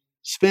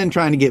 spend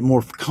trying to get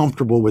more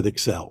comfortable with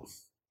Excel.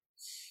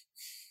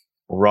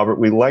 Well, Robert,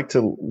 we like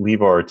to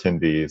leave our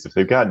attendees, if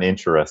they've gotten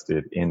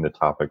interested in the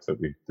topics that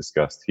we've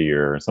discussed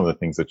here, some of the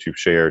things that you've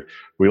shared,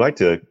 we like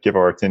to give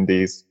our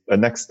attendees a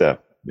next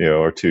step,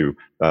 or two,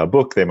 a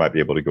book they might be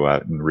able to go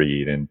out and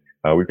read. And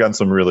we've gotten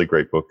some really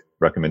great book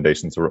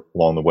recommendations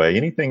along the way.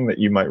 Anything that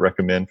you might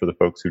recommend for the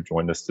folks who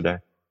joined us today?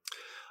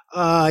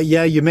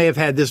 Yeah, you may have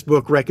had this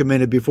book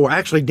recommended before.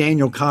 Actually,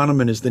 Daniel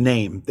Kahneman is the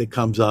name that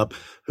comes up,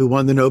 who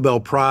won the Nobel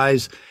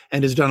Prize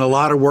and has done a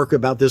lot of work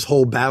about this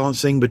whole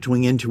balancing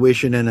between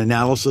intuition and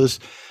analysis.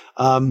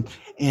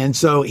 And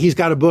so he's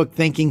got a book,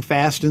 Thinking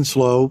Fast and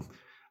Slow,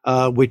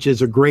 which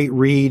is a great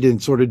read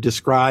and sort of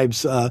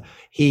describes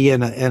he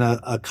and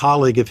a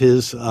colleague of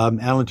his,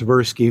 Alan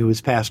Tversky, who has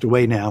passed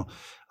away now.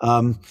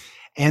 And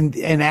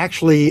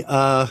actually,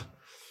 I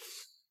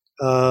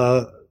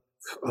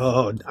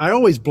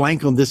always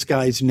blank on this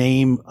guy's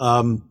name.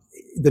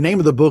 The name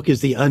of the book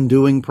is The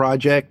Undoing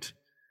Project.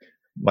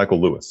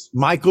 Michael Lewis.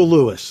 Michael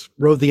Lewis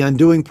wrote The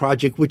Undoing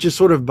Project, which is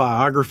sort of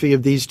biography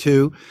of these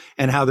two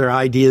and how their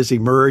ideas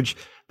emerged.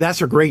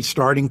 That's a great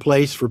starting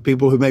place for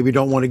people who maybe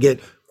don't want to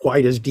get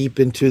quite as deep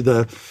into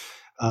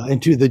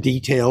the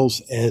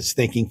details as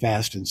Thinking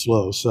Fast and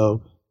Slow.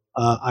 So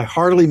I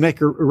heartily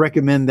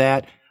recommend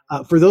that.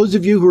 For those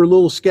of you who are a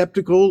little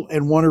skeptical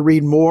and want to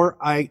read more,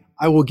 I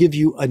will give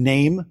you a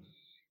name.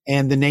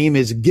 and the name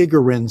is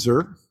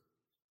Gigerenzer.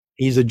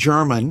 He's a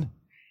German.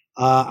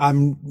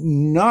 I'm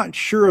not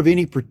sure of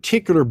any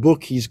particular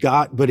book he's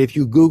got, but if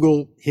you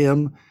Google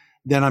him,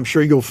 then I'm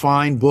sure you'll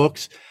find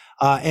books.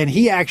 And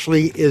he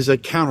actually is a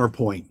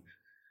counterpoint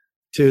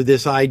to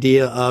this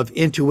idea of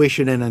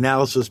intuition and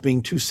analysis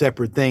being two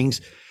separate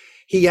things.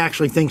 He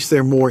actually thinks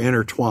they're more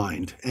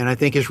intertwined. And I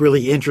think it's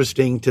really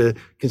interesting to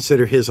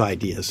consider his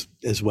ideas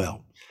as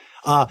well.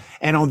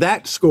 And on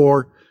that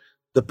score,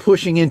 the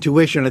pushing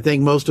intuition, I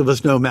think most of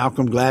us know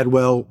Malcolm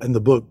Gladwell, and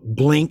the book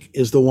Blink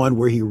is the one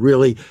where he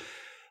really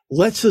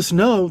lets us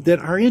know that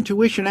our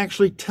intuition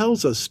actually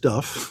tells us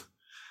stuff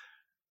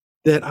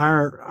that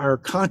our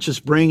conscious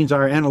brains,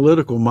 our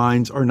analytical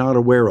minds are not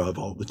aware of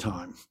all the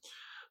time.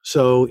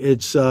 So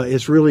it's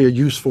really a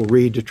useful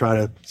read to try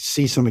to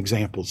see some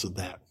examples of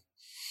that.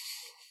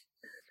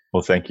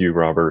 Well, thank you,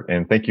 Robert,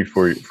 and thank you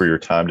for your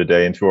time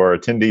today. And to our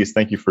attendees,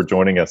 thank you for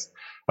joining us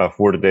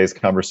for today's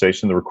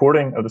conversation. The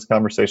recording of this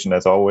conversation,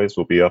 as always,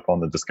 will be up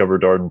on the Discover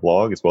Darden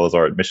blog, as well as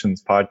our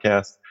admissions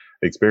podcast,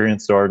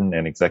 Experience Darden,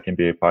 and Exec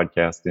MBA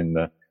podcast in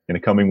the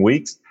coming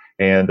weeks.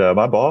 And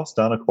my boss,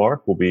 Donna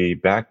Clark, will be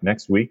back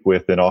next week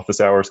with an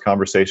office hours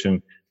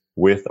conversation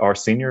with our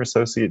Senior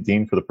Associate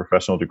Dean for the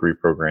Professional Degree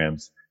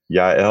Programs,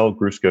 Yael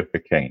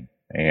Grushka-Kakane.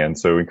 And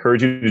so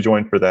encourage you to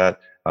join for that.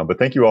 But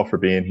thank you all for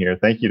being here.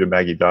 Thank you to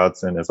Maggie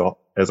Dodson,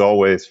 as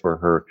always, for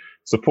her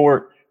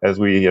support as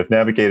we have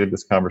navigated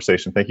this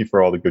conversation. Thank you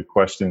for all the good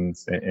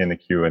questions in the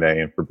Q&A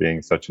and for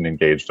being such an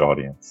engaged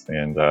audience.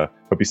 And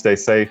hope you stay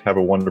safe. Have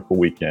a wonderful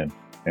weekend.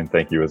 And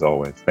thank you as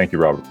always. Thank you,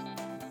 Robert.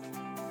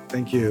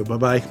 Thank you.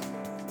 Bye-bye.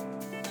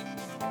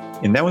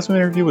 And that was my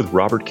interview with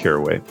Robert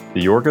Carraway,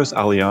 the Yorgos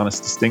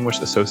Alianis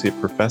Distinguished Associate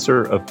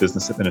Professor of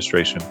Business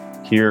Administration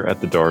here at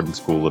the Darden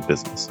School of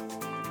Business.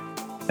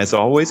 As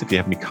always, if you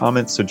have any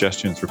comments,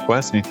 suggestions,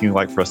 requests, anything you'd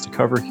like for us to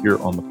cover here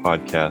on the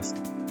podcast,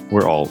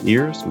 we're all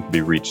ears. We can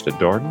be reached at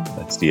Darden,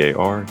 that's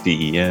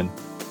DARDEN,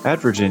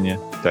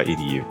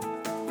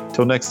 @virginia.edu.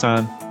 Till next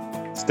time,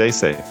 stay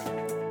safe,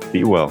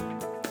 be well,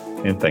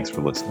 and thanks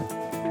for listening.